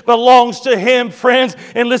salvation belongs to Him, friends.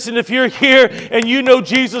 And listen, if you're here and you know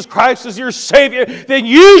Jesus Christ as your Savior, then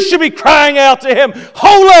you should be crying out to Him,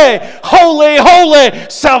 holy, holy, holy.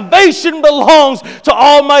 Salvation belongs to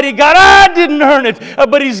Almighty God. I didn't earn it,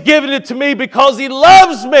 but He's given it to me because He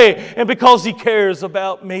loves me and because He cares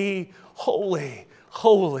about me. Holy,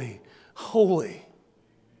 holy, holy.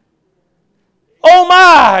 Oh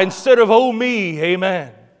my, instead of oh me,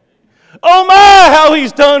 amen. Oh my, how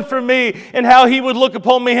He's done for me, and how He would look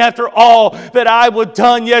upon me after all that I would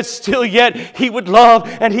done, yet still yet He would love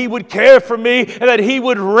and He would care for me, and that He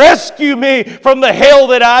would rescue me from the hell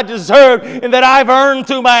that I deserved and that I've earned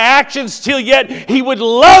through my actions, till yet He would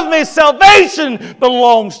love me. Salvation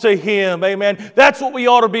belongs to Him, amen. That's what we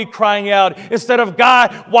ought to be crying out. Instead of,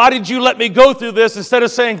 God, why did you let me go through this? Instead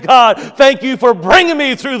of saying, God, thank you for bringing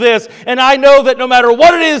me through this, and I know that no matter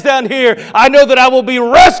what it is down here, I know that I will be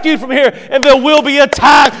rescued from here. And there will be a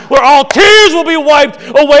time where all tears will be wiped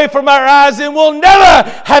away from our eyes, and we'll never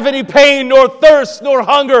have any pain, nor thirst, nor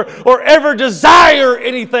hunger, or ever desire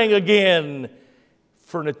anything again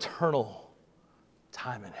for an eternal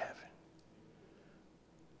time in heaven.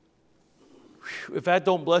 Whew, if that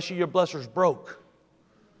don't bless you, your blesser's broke.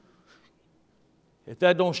 If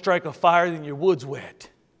that don't strike a fire, then your wood's wet.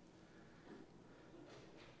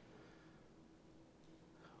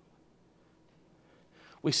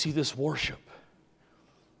 We see this worship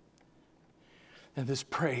and this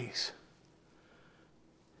praise.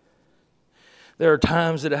 There are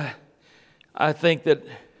times that I think that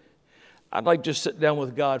I'd like to just sit down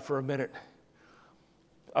with God for a minute.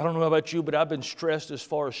 I don't know about you, but I've been stressed as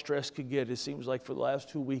far as stress could get, it seems like, for the last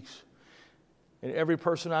 2 weeks. And every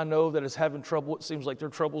person I know that is having trouble, it seems like their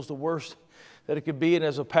trouble is the worst that it could be. And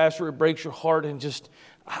as a pastor, it breaks your heart. And just,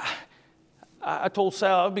 I told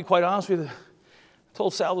Sal, I'll be quite honest with you. I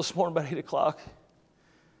told Sal this morning about 8 o'clock.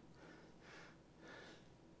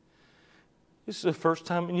 This is the first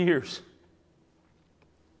time in years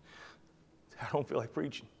I don't feel like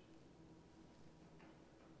preaching.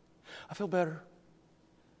 I feel better.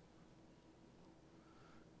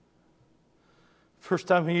 First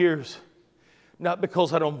time in years. Not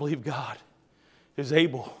because I don't believe God is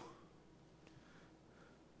able.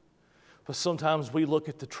 But sometimes we look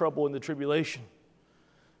at the trouble and the tribulation,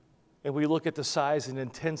 and we look at the size and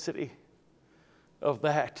intensity of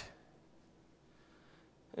that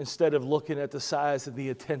instead of looking at the size and the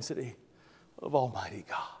intensity of Almighty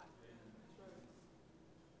God.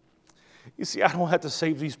 You see, I don't have to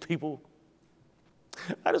save these people.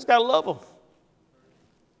 I just got to love them.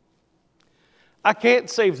 I can't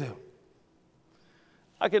save them.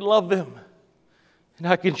 I can love them, and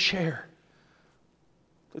I can share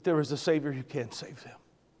that there is a Savior who can save them.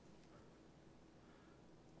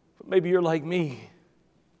 But maybe you're like me,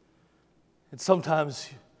 and sometimes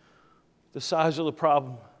the size of the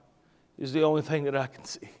problem is the only thing that I can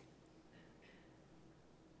see.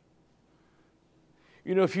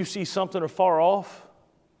 You know, if you see something afar off,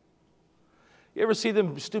 you ever see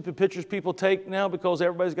them stupid pictures people take now because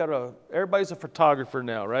everybody's a photographer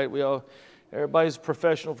now, right? Everybody's a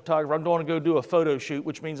professional photographer. I'm going to go do a photo shoot,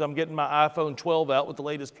 which means I'm getting my iPhone 12 out with the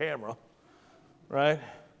latest camera, right?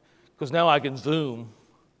 Because now I can zoom.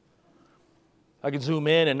 I can zoom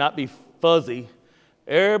in and not be fuzzy.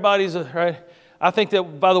 Everybody's, right? I think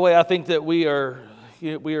that, by the way,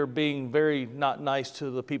 we are being very not nice to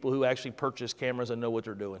the people who actually purchase cameras and know what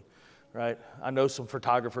they're doing, right? I know some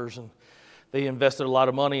photographers, and they invested a lot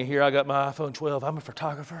of money. Here I got my iPhone 12. I'm a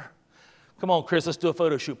photographer. Come on, Chris, let's do a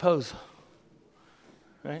photo shoot. Pose.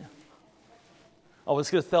 Right? Oh,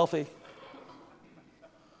 let's get a selfie.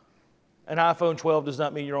 An iPhone 12 does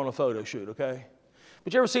not mean you're on a photo shoot, okay?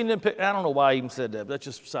 But you ever seen them pictures? I don't know why I even said that, but that's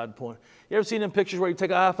just beside the point. You ever seen them pictures where you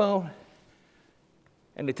take an iPhone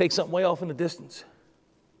and they take something way off in the distance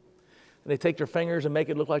and they take their fingers and make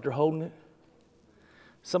it look like they're holding it?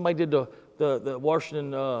 Somebody did the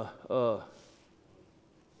Washington,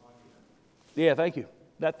 yeah, thank you,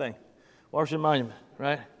 that thing, Washington Monument,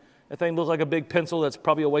 right? That thing looks like a big pencil. That's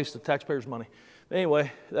probably a waste of taxpayers' money. But anyway,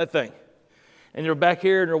 that thing. And they're back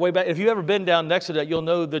here and they're way back. If you've ever been down next to that, you'll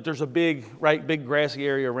know that there's a big grassy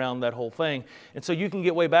area around that whole thing. And so you can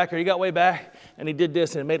get way back there. He got way back and he did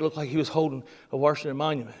this and it made it look like he was holding a Washington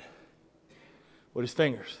Monument with his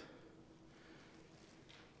fingers.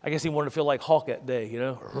 I guess he wanted to feel like Hawk that day, you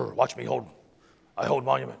know. Watch me I hold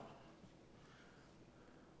monument.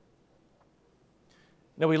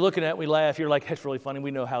 Now we look at it, we laugh. You're like, that's really funny.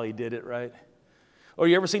 We know how he did it, right? Or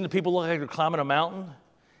you ever seen the people look like they're climbing a mountain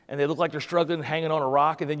and they look like they're struggling, hanging on a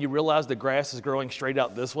rock, and then you realize the grass is growing straight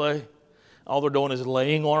out this way? All they're doing is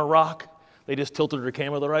laying on a rock. They just tilted their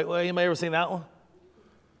camera the right way. Anybody ever seen that one?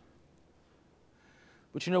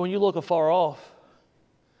 But you know, when you look afar off,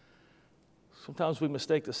 sometimes we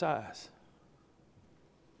mistake the size.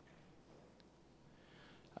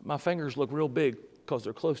 My fingers look real big because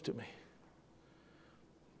they're close to me.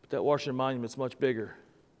 But that Washington Monument's much bigger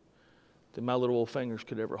than my little old fingers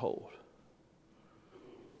could ever hold.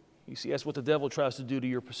 You see, that's what the devil tries to do to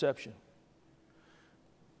your perception.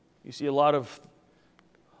 You see, a lot of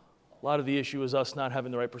the issue is us not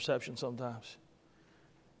having the right perception sometimes.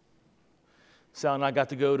 Sal and I got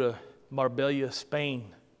to go to Marbella, Spain,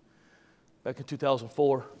 back in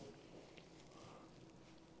 2004.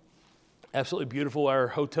 Absolutely beautiful. Our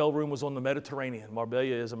hotel room was on the Mediterranean. Marbella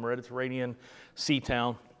is a Mediterranean sea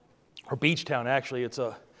town, or beach town, actually. It's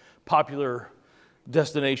a popular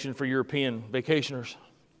destination for European vacationers.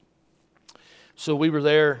 So we were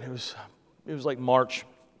there. It was like March,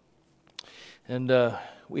 and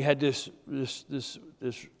we had this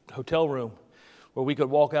hotel room where we could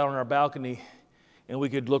walk out on our balcony, and we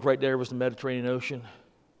could look right there was the Mediterranean Ocean.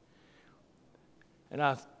 And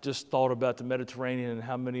I just thought about the Mediterranean and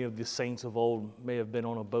how many of the saints of old may have been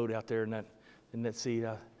on a boat out there in that sea.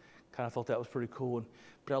 I kind of thought that was pretty cool.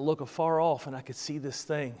 But I look afar off and I could see this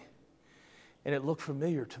thing, and it looked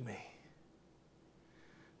familiar to me.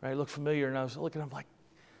 Right? It looked familiar, and I was looking. I'm like,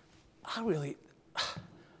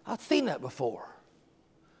 I've seen that before.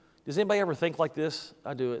 Does anybody ever think like this?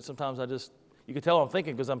 I do it. Sometimes you can tell I'm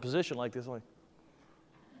thinking because I'm positioned like this.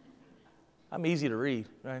 I'm easy to read,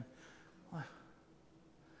 right?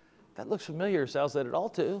 That looks familiar. Sal said it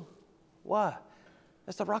ought to. Why?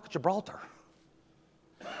 That's the Rock of Gibraltar.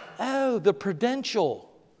 Oh, the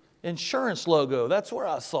Prudential insurance logo. That's where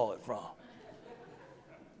I saw it from.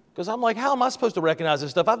 Because I'm like, how am I supposed to recognize this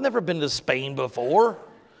stuff? I've never been to Spain before.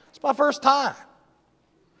 It's my first time.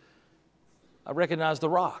 I recognized the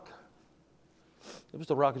rock. It was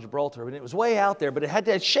the Rock of Gibraltar. I mean, it was way out there, but it had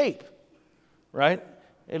that shape, right?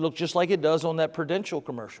 It looked just like it does on that Prudential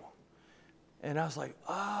commercial. And I was like,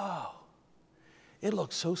 oh, it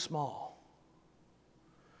looks so small.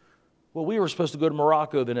 Well, we were supposed to go to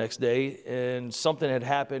Morocco the next day, and something had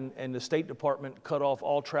happened, and the State Department cut off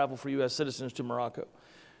all travel for U.S. citizens to Morocco.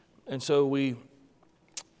 And so they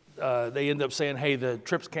ended up saying, hey, the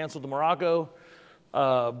trip's canceled to Morocco,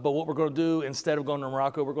 but what we're going to do, instead of going to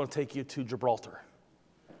Morocco, we're going to take you to Gibraltar.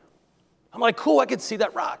 I'm like, cool, I could see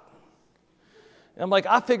that rock. And I'm like,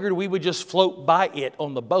 I figured we would just float by it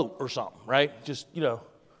on the boat or something, right? Just,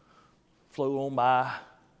 float on by.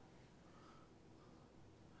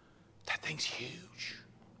 That thing's huge.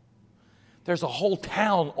 There's a whole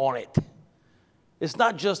town on it. It's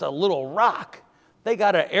not just a little rock. They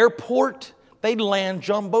got an airport. They land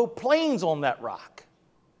jumbo planes on that rock.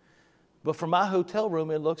 But from my hotel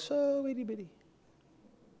room, it looks so itty bitty.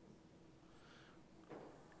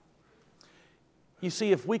 You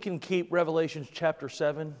see, if we can keep Revelation chapter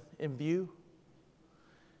 7 in view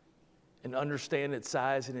and understand its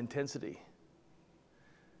size and intensity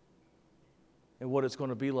and what it's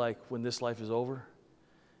going to be like when this life is over,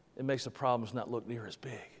 it makes the problems not look near as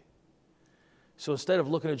big. So instead of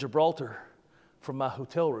looking at Gibraltar from my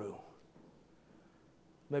hotel room,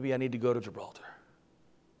 maybe I need to go to Gibraltar.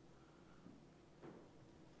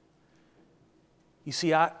 You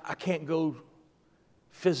see, I can't go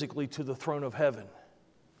physically to the throne of heaven.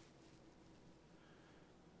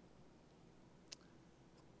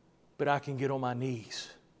 But I can get on my knees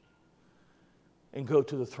and go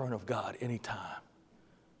to the throne of God anytime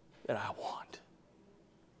that I want.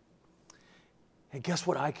 And guess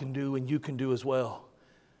what I can do and you can do as well?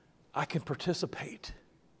 I can participate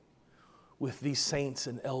with these saints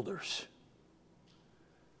and elders.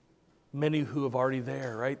 Many who have already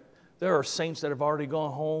there, right? There are saints that have already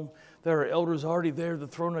gone home. There are elders already there. The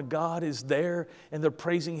throne of God is there, and they're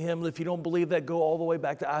praising Him. If you don't believe that, go all the way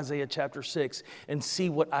back to Isaiah chapter 6 and see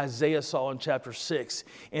what Isaiah saw in chapter 6,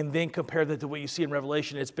 and then compare that to what you see in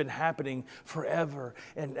Revelation. It's been happening forever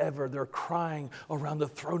and ever. They're crying around the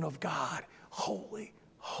throne of God, holy,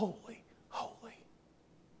 holy, holy.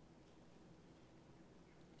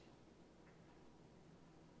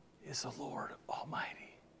 Is the Lord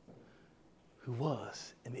Almighty, who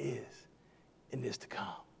was and is to come.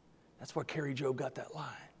 That's where Carrie Joe got that line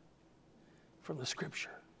from the scripture.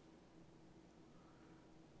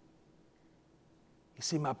 You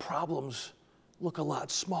see, my problems look a lot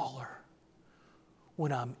smaller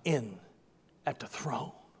when I'm in at the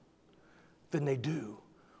throne than they do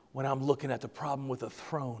when I'm looking at the problem with the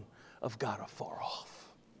throne of God afar off.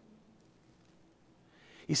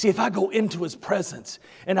 You see, if I go into His presence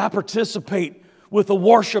and I participate with the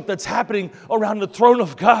worship that's happening around the throne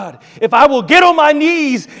of God, if I will get on my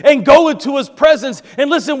knees and go into His presence, and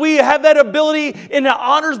listen, we have that ability, and the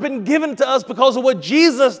honor's been given to us because of what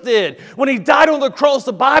Jesus did. When He died on the cross,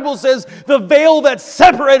 the Bible says the veil that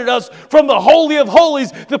separated us from the Holy of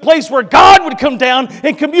Holies, the place where God would come down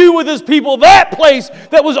and commune with His people, that place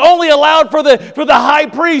that was only allowed for the high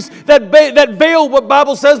priest, that veil, what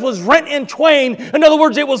Bible says, was rent in twain. In other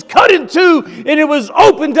words, it was cut in two and it was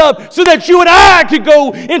opened up so that you and I could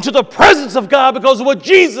go into the presence of God because of what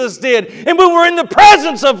Jesus did. And when we're in the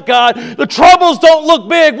presence of God, the troubles don't look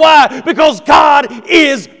big. Why? Because God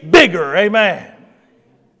is bigger. Amen.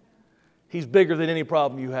 He's bigger than any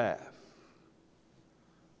problem you have.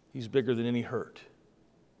 He's bigger than any hurt,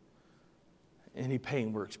 any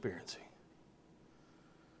pain we're experiencing.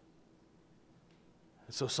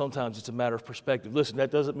 And so sometimes it's a matter of perspective. Listen, that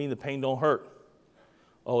doesn't mean the pain don't hurt.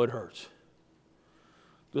 Oh, it hurts.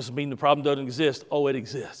 Doesn't mean the problem doesn't exist. Oh, it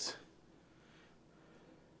exists.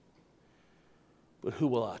 But who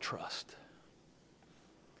will I trust?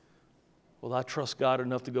 Will I trust God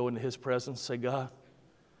enough to go into His presence and say, God,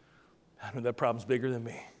 I know that problem's bigger than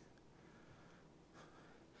me,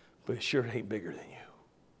 but it sure ain't bigger than you.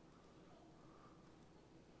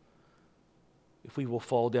 If we will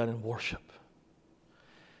fall down and worship.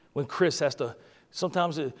 When Chris has to,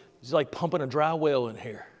 sometimes it's like pumping a dry well in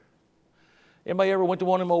here. Anybody ever went to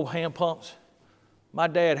one of them old hand pumps? My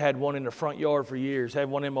dad had one in the front yard for years, had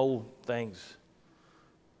one of them old things,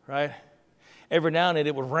 right? Every now and then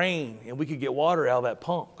it would rain and we could get water out of that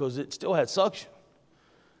pump because it still had suction.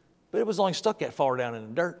 But it was only stuck that far down in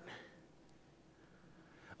the dirt.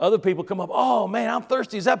 Other people come up, oh man, I'm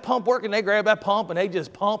thirsty. Is that pump working? They grab that pump and they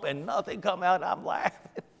just pump and nothing come out. I'm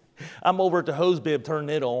laughing. I'm over at the hose bib turning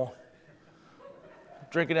it on.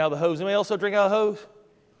 Drinking out of the hose. Anybody else drink out of the hose?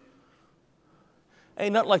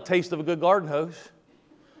 Ain't nothing like taste of a good garden hose.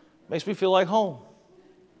 Makes me feel like home.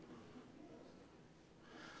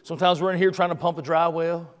 Sometimes we're in here trying to pump a dry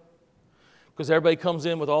well because everybody comes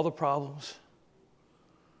in with all the problems.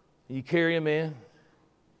 You carry them in,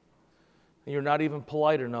 and you're not even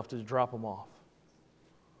polite enough to drop them off.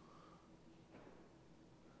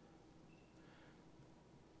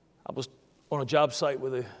 I was on a job site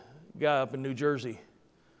with a guy up in New Jersey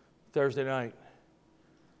Thursday night.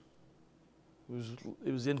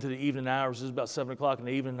 It was into the evening hours. It was about 7 o'clock in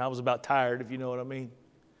the evening. I was about tired, if you know what I mean.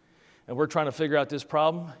 And we're trying to figure out this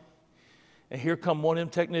problem. And here come one of them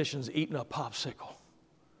technicians eating a popsicle.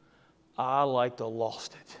 I like to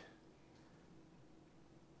lost it.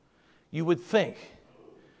 You would think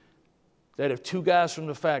that if two guys from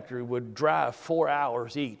the factory would drive 4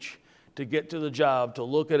 hours each to get to the job, to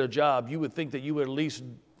look at a job, you would think that you would at least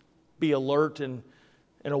be alert and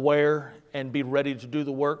aware and be ready to do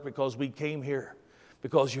the work because we came here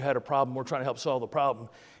because you had a problem. We're trying to help solve the problem.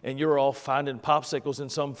 And you're all finding popsicles in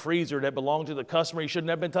some freezer that belonged to the customer you shouldn't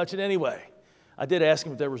have been touching anyway. I did ask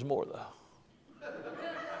him if there was more, though.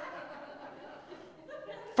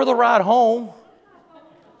 For the ride home.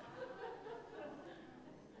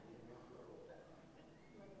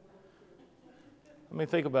 I mean,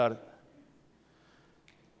 think about it.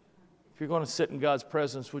 If you're going to sit in God's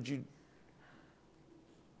presence, would you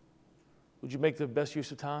make the best use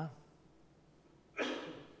of time?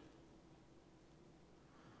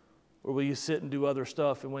 Or will you sit and do other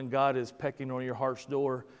stuff, and when God is pecking on your heart's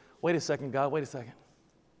door, wait a second, God, wait a second.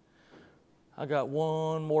 I got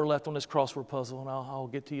one more left on this crossword puzzle, and I'll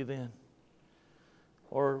get to you then.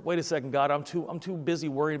 Or wait a second, God, I'm too busy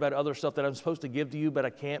worrying about other stuff that I'm supposed to give to you, but I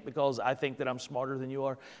can't because I think that I'm smarter than you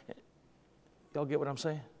are. Y'all get what I'm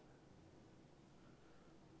saying?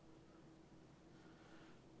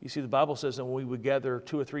 You see, the Bible says that when we would gather,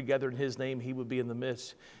 2 or 3 gathered in His name, He would be in the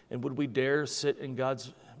midst. And would we dare sit in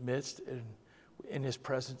God's midst and in His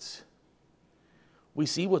presence? We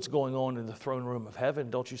see what's going on in the throne room of heaven.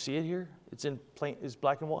 Don't you see it here? It's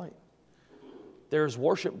black and white. There's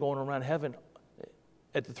worship going around heaven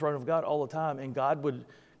at the throne of God all the time. And God would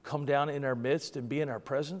come down in our midst and be in our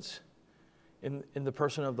presence in the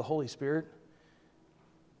person of the Holy Spirit.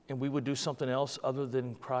 And we would do something else other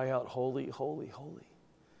than cry out, holy, holy, holy.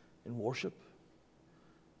 In worship?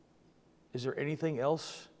 Is there anything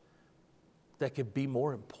else that could be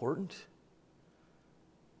more important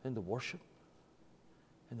than the worship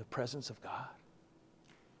and the presence of God?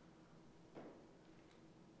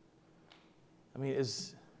 I mean,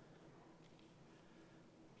 is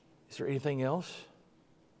there anything else?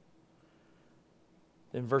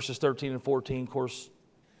 In verses 13 and 14, of course,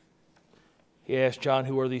 he asked John,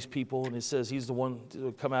 who are these people? And it says he's the one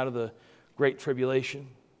to come out of the great tribulation.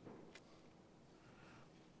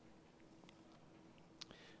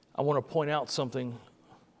 I want to point out something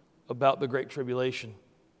about the Great Tribulation.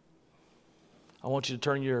 I want you to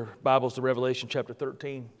turn your Bibles to Revelation chapter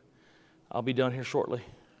 13. I'll be done here shortly.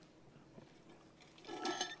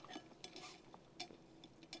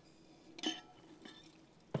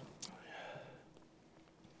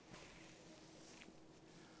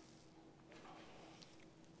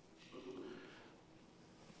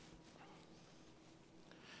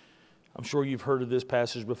 I'm sure you've heard of this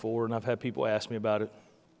passage before, and I've had people ask me about it.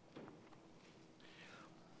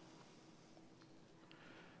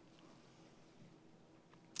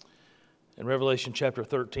 In Revelation chapter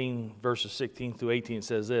 13, verses 16 through 18, it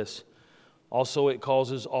says this. Also, it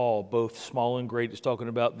causes all, both small and great. It's talking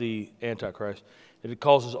about the Antichrist. It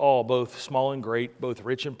causes all, both small and great, both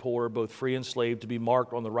rich and poor, both free and slave, to be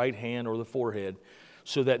marked on the right hand or the forehead,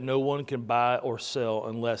 so that no one can buy or sell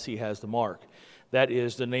unless he has the mark. That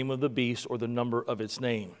is, the name of the beast or the number of its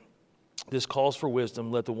name. This calls for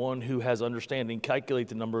wisdom. Let the one who has understanding calculate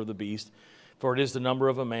the number of the beast, for it is the number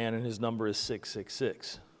of a man, and his number is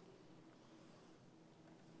 666.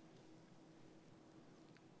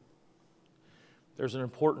 There's an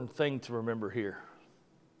important thing to remember here.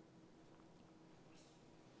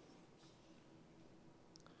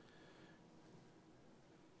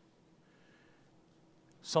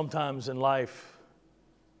 Sometimes in life,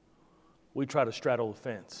 we try to straddle the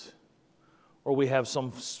fence, or we have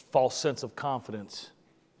some false sense of confidence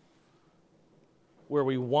where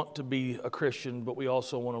we want to be a Christian, but we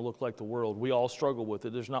also want to look like the world. We all struggle with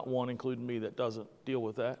it. There's not one, including me, that doesn't deal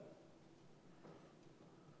with that.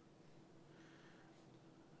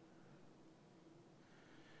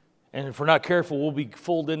 And if we're not careful, we'll be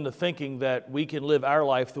fooled into thinking that we can live our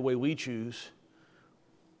life the way we choose.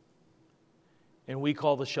 And we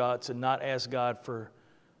call the shots and not ask God for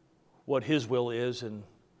what His will is and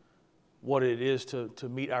what it is to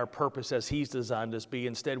meet our purpose as He's designed us be.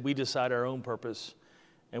 Instead, we decide our own purpose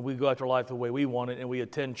and we go after life the way we want it, and we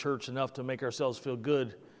attend church enough to make ourselves feel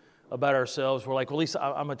good about ourselves. We're like, well, at least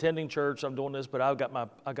I'm attending church, I'm doing this, but I've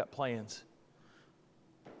got plans.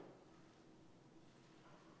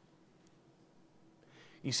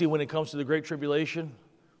 You see, when it comes to the Great Tribulation,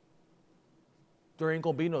 there ain't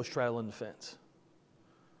going to be no straddling the fence.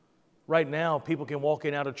 Right now, people can walk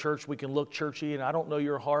in out of church, we can look churchy, and I don't know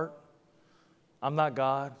your heart. I'm not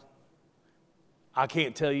God. I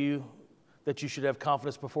can't tell you that you should have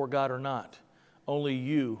confidence before God or not. Only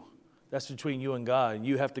you. That's between you and God. And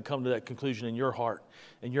you have to come to that conclusion in your heart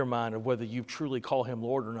and your mind of whether you truly call Him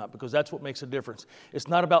Lord or not, because that's what makes a difference. It's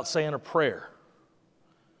not about saying a prayer.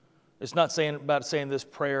 It's not about saying this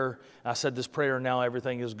prayer, I said this prayer, and now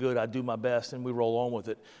everything is good, I do my best, and we roll on with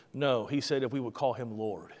it. No, He said if we would call Him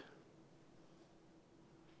Lord.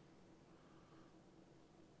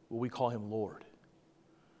 Will we call Him Lord?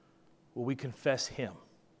 Will we confess Him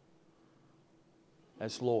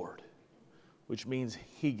as Lord? Which means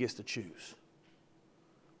He gets to choose.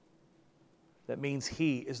 That means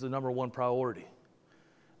He is the number one priority.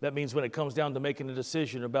 That means when it comes down to making a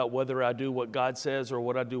decision about whether I do what God says or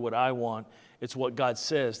what I do what I want, it's what God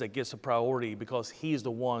says that gets a priority, because He's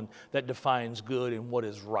the one that defines good and what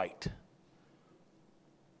is right.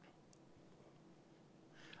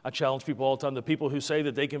 I challenge people all the time. The people who say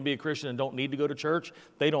that they can be a Christian and don't need to go to church,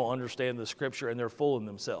 they don't understand the Scripture and they're fooling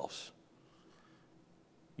themselves.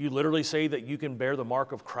 You literally say that you can bear the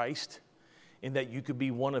mark of Christ and that you could be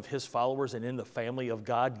one of His followers and in the family of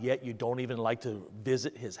God, yet you don't even like to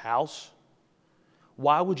visit His house?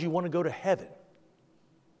 Why would you want to go to heaven?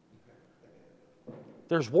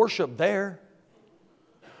 There's worship there.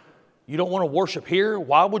 You don't want to worship here?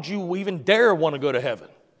 Why would you even dare want to go to heaven?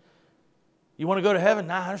 You want to go to heaven?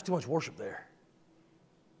 Nah, there's too much worship there.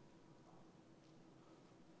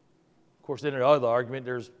 Of course, then the other argument,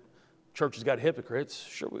 there's churches got hypocrites.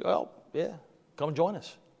 Sure, yeah, come and join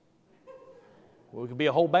us. We could be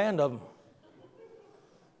a whole band of them.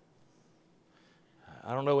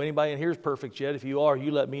 I don't know anybody in here is perfect yet. If you are,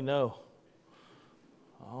 you let me know.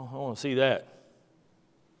 I want to see that.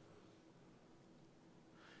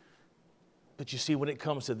 But you see, when it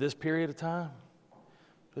comes to this period of time,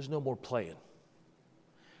 there's no more playing.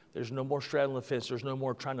 There's no more straddling the fence. There's no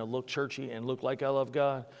more trying to look churchy and look like I love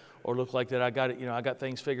God or look like that I got it, I got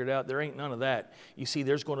things figured out. There ain't none of that. You see,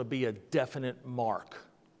 there's going to be a definite mark.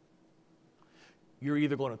 You're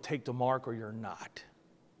either going to take the mark or you're not.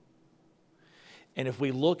 And if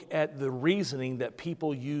we look at the reasoning that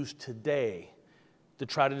people use today to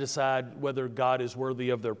try to decide whether God is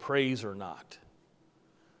worthy of their praise or not,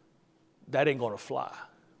 that ain't going to fly.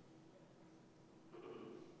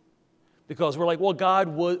 Because we're like, well, God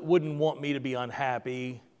wouldn't want me to be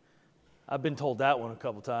unhappy. I've been told that one a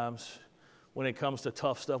couple times when it comes to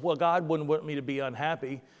tough stuff. Well, God wouldn't want me to be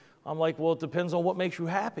unhappy. I'm like, well, it depends on what makes you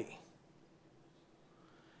happy.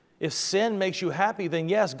 If sin makes you happy, then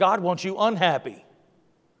yes, God wants you unhappy.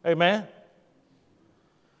 Amen?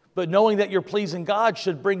 But knowing that you're pleasing God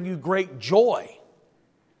should bring you great joy.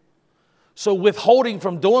 So withholding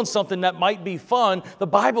from doing something that might be fun, the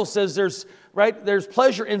Bible says there's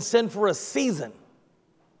pleasure in sin for a season.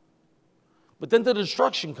 But then the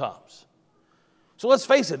destruction comes. So let's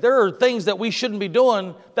face it, there are things that we shouldn't be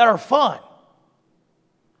doing that are fun.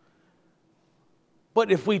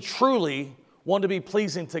 But if we truly want to be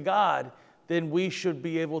pleasing to God, then we should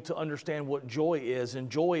be able to understand what joy is. And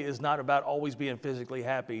joy is not about always being physically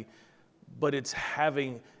happy, but it's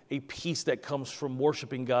having a peace that comes from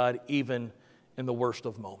worshiping God even in the worst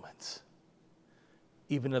of moments,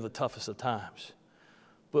 even in the toughest of times.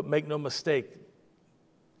 But make no mistake,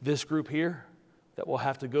 this group here that will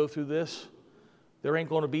have to go through this, there ain't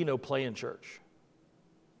going to be no play in church.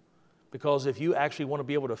 Because if you actually want to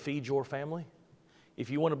be able to feed your family, if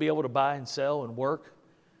you want to be able to buy and sell and work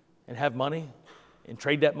and have money and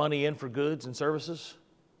trade that money in for goods and services,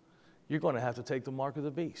 you're going to have to take the mark of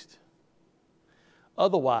the beast.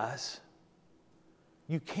 Otherwise,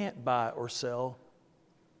 you can't buy or sell.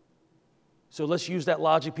 So let's use that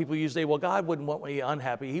logic people use today. Well, God wouldn't want me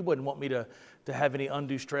unhappy. He wouldn't want me to have any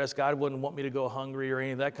undue stress. God wouldn't want me to go hungry or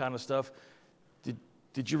any of that kind of stuff.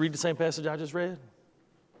 Did you read the same passage I just read?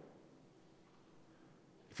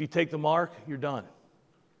 If you take the mark, you're done.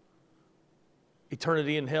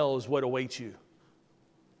 Eternity in hell is what awaits you.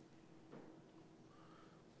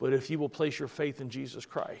 But if you will place your faith in Jesus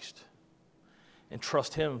Christ and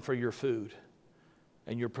trust Him for your food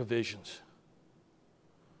and your provisions.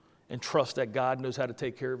 And trust that God knows how to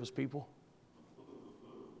take care of His people.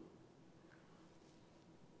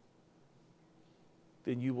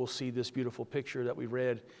 Then you will see this beautiful picture that we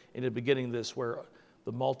read in the beginning of this, where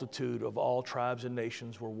the multitude of all tribes and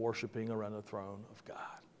nations were worshiping around the throne of God.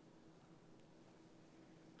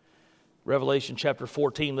 Revelation chapter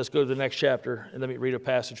 14, let's go to the next chapter, and let me read a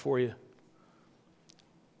passage for you.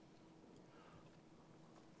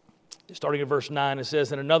 Starting in verse 9, it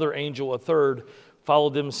says, "And another angel, a third,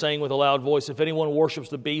 followed them, saying with a loud voice, If anyone worships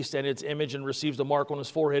the beast and its image and receives a mark on his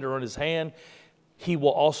forehead or on his hand, he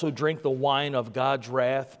will also drink the wine of God's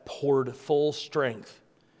wrath, poured full strength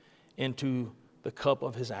into the cup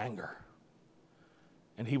of His anger.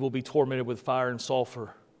 And he will be tormented with fire and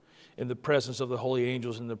sulfur in the presence of the holy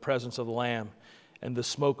angels, in the presence of the Lamb. And the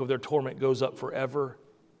smoke of their torment goes up forever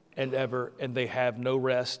and ever, and they have no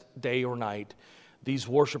rest day or night. These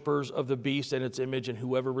worshipers of the beast and its image, and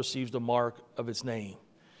whoever receives the mark of its name."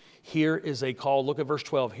 Here is a call. Look at verse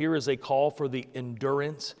 12. Here is a call for the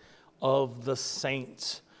endurance of the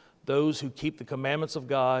saints, those who keep the commandments of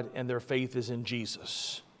God and their faith is in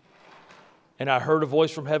Jesus. "And I heard a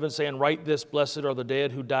voice from heaven saying, Write this, blessed are the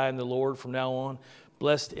dead who die in the Lord from now on.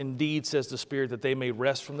 Blessed indeed, says the Spirit, that they may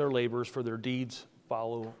rest from their labors, for their deeds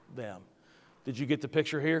follow them." Did you get the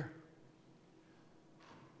picture here?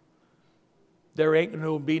 There ain't going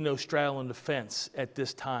to be no straddling the fence at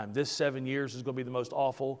this time. This 7 years is going to be the most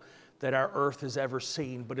awful that our earth has ever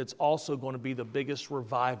seen, but it's also going to be the biggest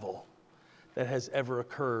revival that has ever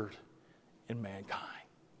occurred in mankind.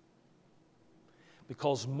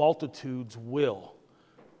 Because multitudes will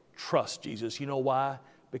trust Jesus. You know why?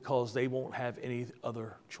 Because they won't have any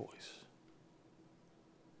other choice.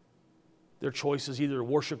 Their choice is either to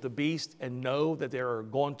worship the beast and know that they are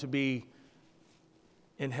going to be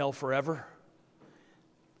in hell forever.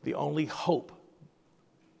 The only hope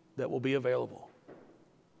that will be available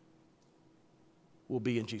will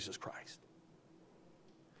be in Jesus Christ.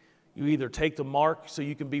 You either take the mark so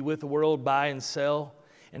you can be with the world, buy and sell,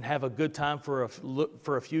 and have a good time for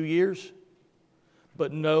a few years,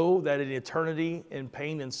 but know that an eternity in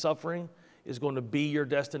pain and suffering is going to be your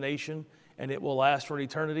destination and it will last for an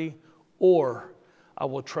eternity, or I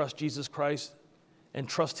will trust Jesus Christ and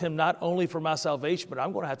trust Him not only for my salvation, but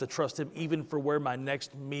I'm going to have to trust Him even for where my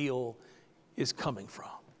next meal is coming from.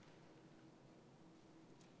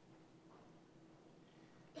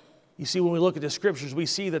 You see, when we look at the scriptures, we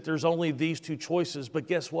see that there's only these two choices, but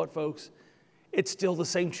guess what, folks? It's still the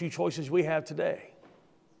same two choices we have today.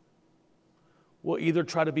 We'll either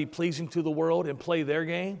try to be pleasing to the world and play their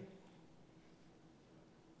game.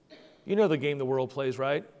 You know the game the world plays,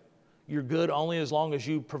 right? You're good only as long as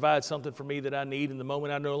you provide something for me that I need, and the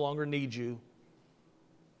moment I no longer need you,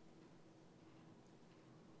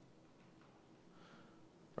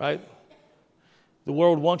 right? The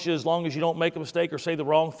world wants you as long as you don't make a mistake or say the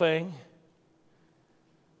wrong thing,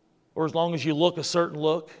 or as long as you look a certain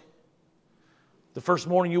look. The first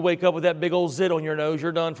morning you wake up with that big old zit on your nose,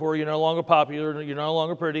 you're done for. You're no longer popular. You're no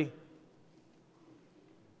longer pretty.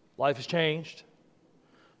 Life has changed.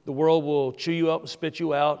 The world will chew you up and spit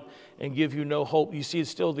you out and give you no hope. You see, it's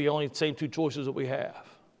still the only same two choices that we have.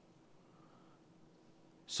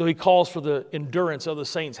 So he calls for the endurance of the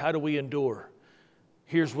saints. How do we endure?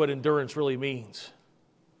 Here's what endurance really means.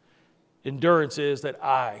 Endurance is that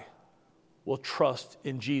I will trust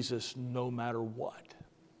in Jesus no matter what.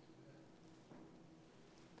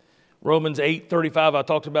 Romans 8:35, I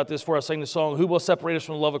talked about this before I sang the song. Who will separate us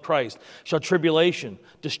from the love of Christ? Shall tribulation,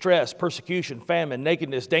 distress, persecution, famine,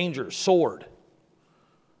 nakedness, danger, sword?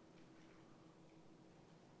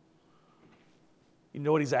 You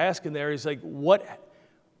know what he's asking there? He's like, what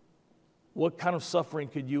kind of suffering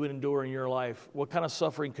could you endure in your life? What kind of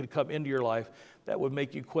suffering could come into your life that would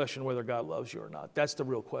make you question whether God loves you or not? That's the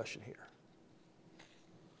real question here.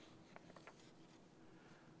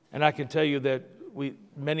 And I can tell you that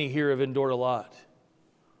many here have endured a lot.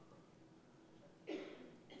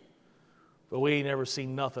 But we ain't ever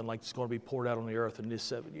seen nothing like it's going to be poured out on the earth in this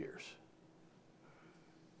 7 years.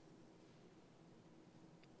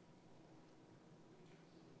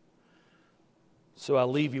 So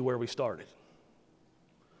I'll leave you where we started.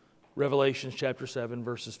 Revelation chapter 7,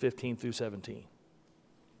 verses 15 through 17.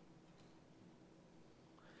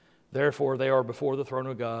 Therefore they are before the throne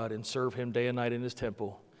of God and serve Him day and night in His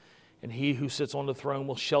temple. And He who sits on the throne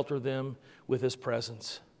will shelter them with His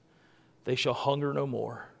presence. They shall hunger no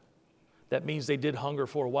more. That means they did hunger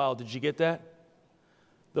for a while. Did you get that?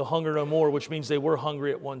 They'll hunger no more, which means they were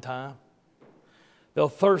hungry at one time.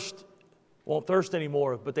 They'll won't thirst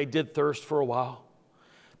anymore, but they did thirst for a while.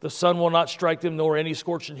 The sun will not strike them, nor any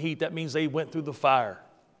scorching heat. That means they went through the fire.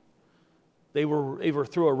 They were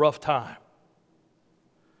through a rough time.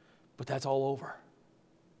 But that's all over.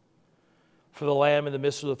 For the Lamb in the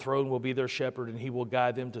midst of the throne will be their shepherd, and he will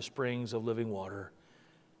guide them to springs of living water.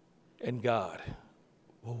 And God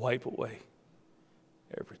will wipe away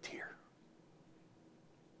every tear.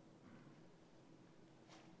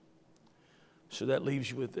 So that leaves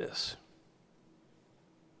you with this.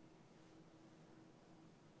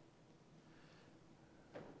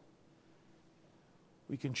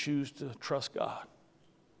 We can choose to trust God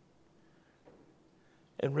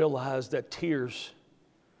and realize that tears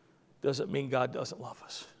doesn't mean God doesn't love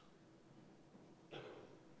us.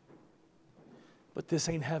 But this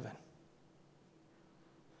ain't heaven.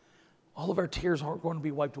 All of our tears aren't going to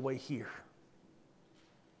be wiped away here.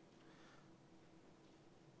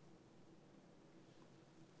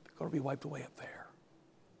 They're going to be wiped away up there.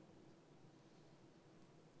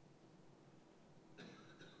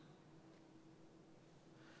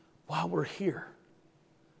 While we're here,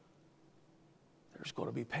 there's going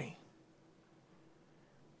to be pain.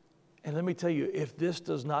 And let me tell you, if this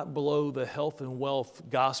does not blow the health and wealth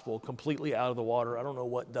gospel completely out of the water, I don't know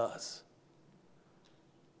what does.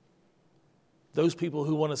 Those people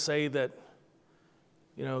who want to say that,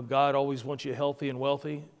 God always wants you healthy and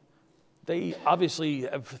wealthy, they obviously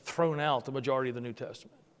have thrown out the majority of the New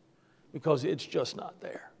Testament because it's just not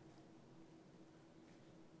there.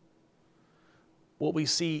 What we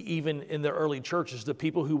see even in the early churches, the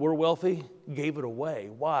people who were wealthy gave it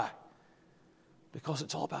away. Why? Because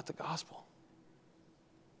it's all about the gospel.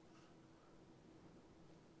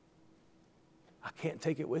 I can't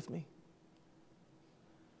take it with me.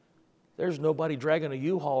 There's nobody dragging a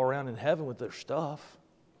U-Haul around in heaven with their stuff.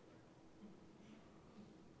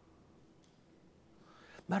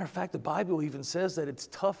 Matter of fact, the Bible even says that it's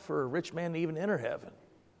tough for a rich man to even enter heaven.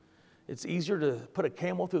 It's easier to put a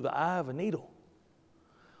camel through the eye of a needle.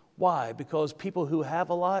 Why? Because people who have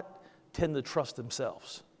a lot tend to trust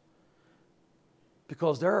themselves.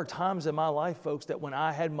 Because there are times in my life, folks, that when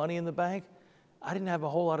I had money in the bank, I didn't have a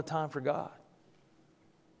whole lot of time for God.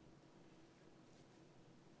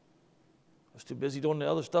 I was too busy doing the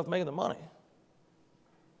other stuff, making the money.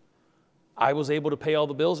 I was able to pay all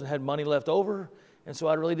the bills and had money left over, and so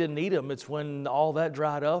I really didn't need them. It's when all that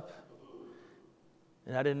dried up,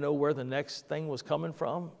 and I didn't know where the next thing was coming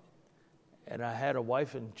from, and I had a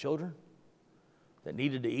wife and children that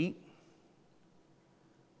needed to eat.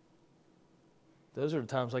 Those are the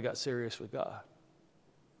times I got serious with God.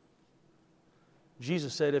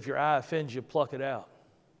 Jesus said, if your eye offends you, pluck it out.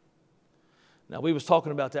 Now, we was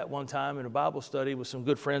talking about that one time in a Bible study with some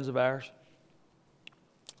good friends of ours.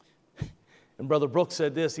 And Brother Brooks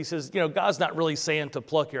said this. He says, God's not really saying to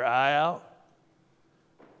pluck your eye out.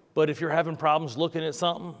 But if you're having problems looking at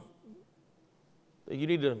something, you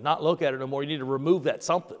need to not look at it no more. You need to remove that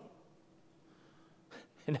something.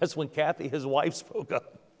 And that's when Kathy, his wife, spoke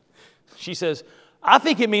up. She says, I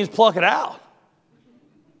think it means pluck it out.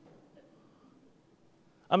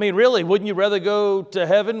 I mean, really, wouldn't you rather go to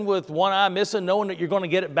heaven with one eye missing, knowing that you're going to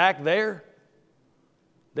get it back there,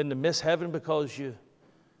 than to miss heaven because you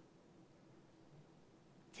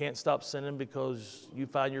can't stop sinning because you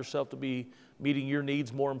find yourself to be meeting your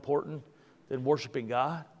needs more important than worshiping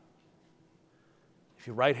God? If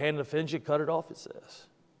your right hand offends you, cut it off, it says.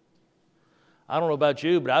 I don't know about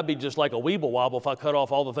you, but I'd be just like a weeble wobble if I cut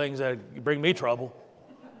off all the things that bring me trouble.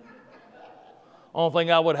 Only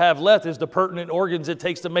thing I would have left is the pertinent organs it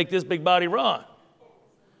takes to make this big body run.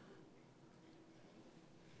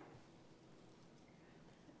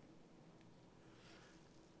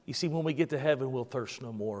 You see, when we get to heaven, we'll thirst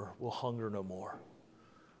no more. We'll hunger no more.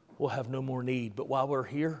 We'll have no more need. But while we're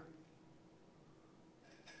here,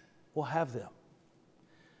 we'll have them.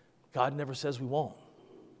 God never says we won't.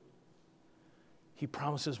 He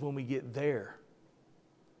promises when we get there,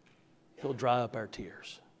 He'll dry up our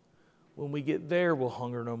tears. When we get there, we'll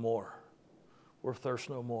hunger no more. We'll thirst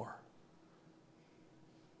no more.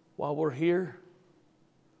 While we're here,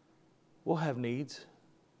 we'll have needs.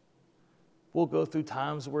 We'll go through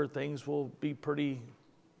times where things will be pretty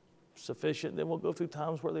sufficient. Then we'll go through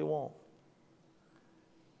times where they won't.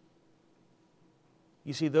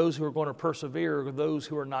 You see, those who are going to persevere are those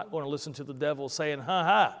who are not going to listen to the devil saying,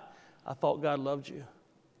 I thought God loved you.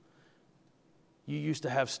 You used to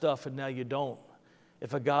have stuff and now you don't.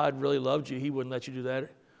 If a God really loved you, He wouldn't let you do that.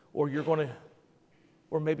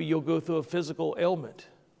 Or maybe you'll go through a physical ailment.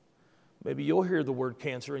 Maybe you'll hear the word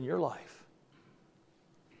cancer in your life.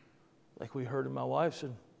 Like we heard in my wife's.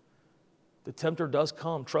 And the tempter does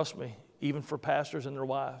come, trust me, even for pastors and their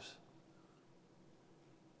wives.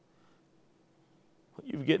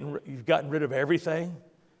 You've gotten rid of everything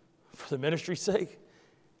for the ministry's sake,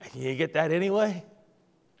 and you get that anyway?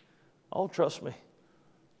 Oh, trust me.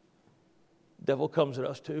 Devil comes at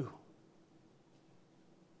us too.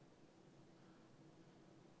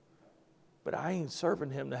 But I ain't serving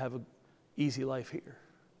him to have an easy life here.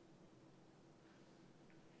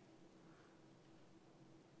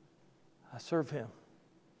 I serve him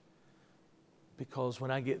because when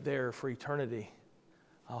I get there for eternity,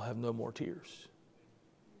 I'll have no more tears.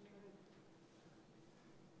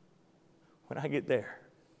 When I get there,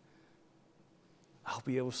 I'll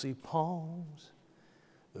be able to see palms,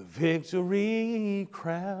 the victory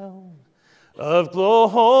crown of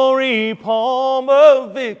glory, palm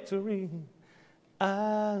of victory,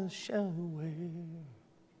 I shall wear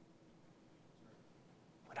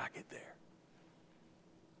when I get there.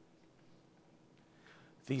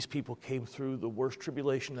 These people came through the worst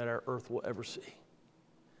tribulation that our earth will ever see.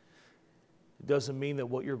 It doesn't mean that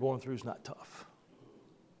what you're going through is not tough.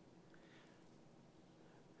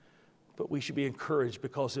 But we should be encouraged,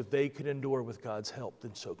 because if they can endure with God's help,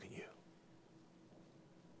 then so can you.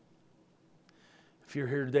 If you're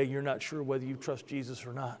here today, you're not sure whether you trust Jesus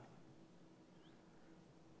or not.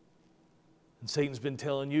 And Satan's been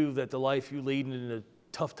telling you that the life you lead and the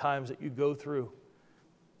tough times that you go through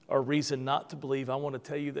are reason not to believe. I want to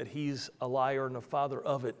tell you that he's a liar and the father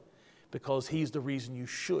of it, because he's the reason you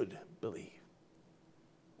should believe.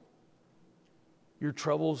 Your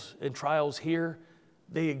troubles and trials here,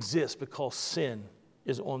 they exist because sin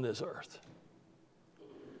is on this earth.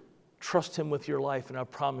 Trust him with your life, and I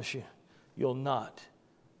promise you, you'll not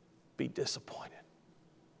be disappointed.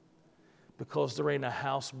 Because there ain't a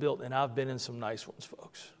house built, and I've been in some nice ones,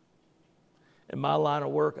 folks. In my line of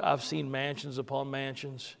work, I've seen mansions upon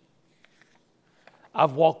mansions.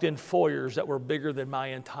 I've walked in foyers that were bigger than my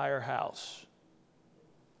entire house.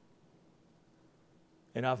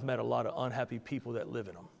 And I've met a lot of unhappy people that live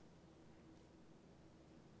in them.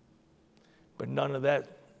 But none of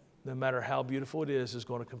that, no matter how beautiful it is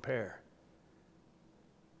going to compare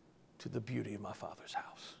to the beauty of my Father's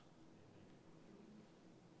house.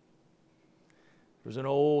 There's an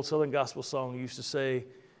old Southern gospel song used to say,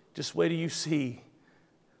 just wait till you see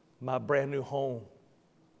my brand new home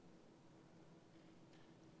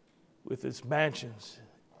with its mansions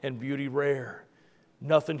and beauty rare.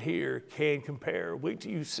 Nothing here can compare. Wait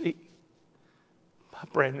till you see my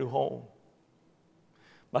brand new home.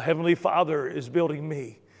 My Heavenly Father is building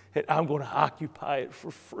me, and I'm going to occupy it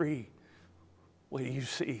for free. Wait till you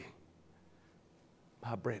see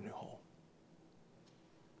my brand new home.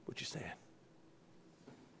 Would you stand?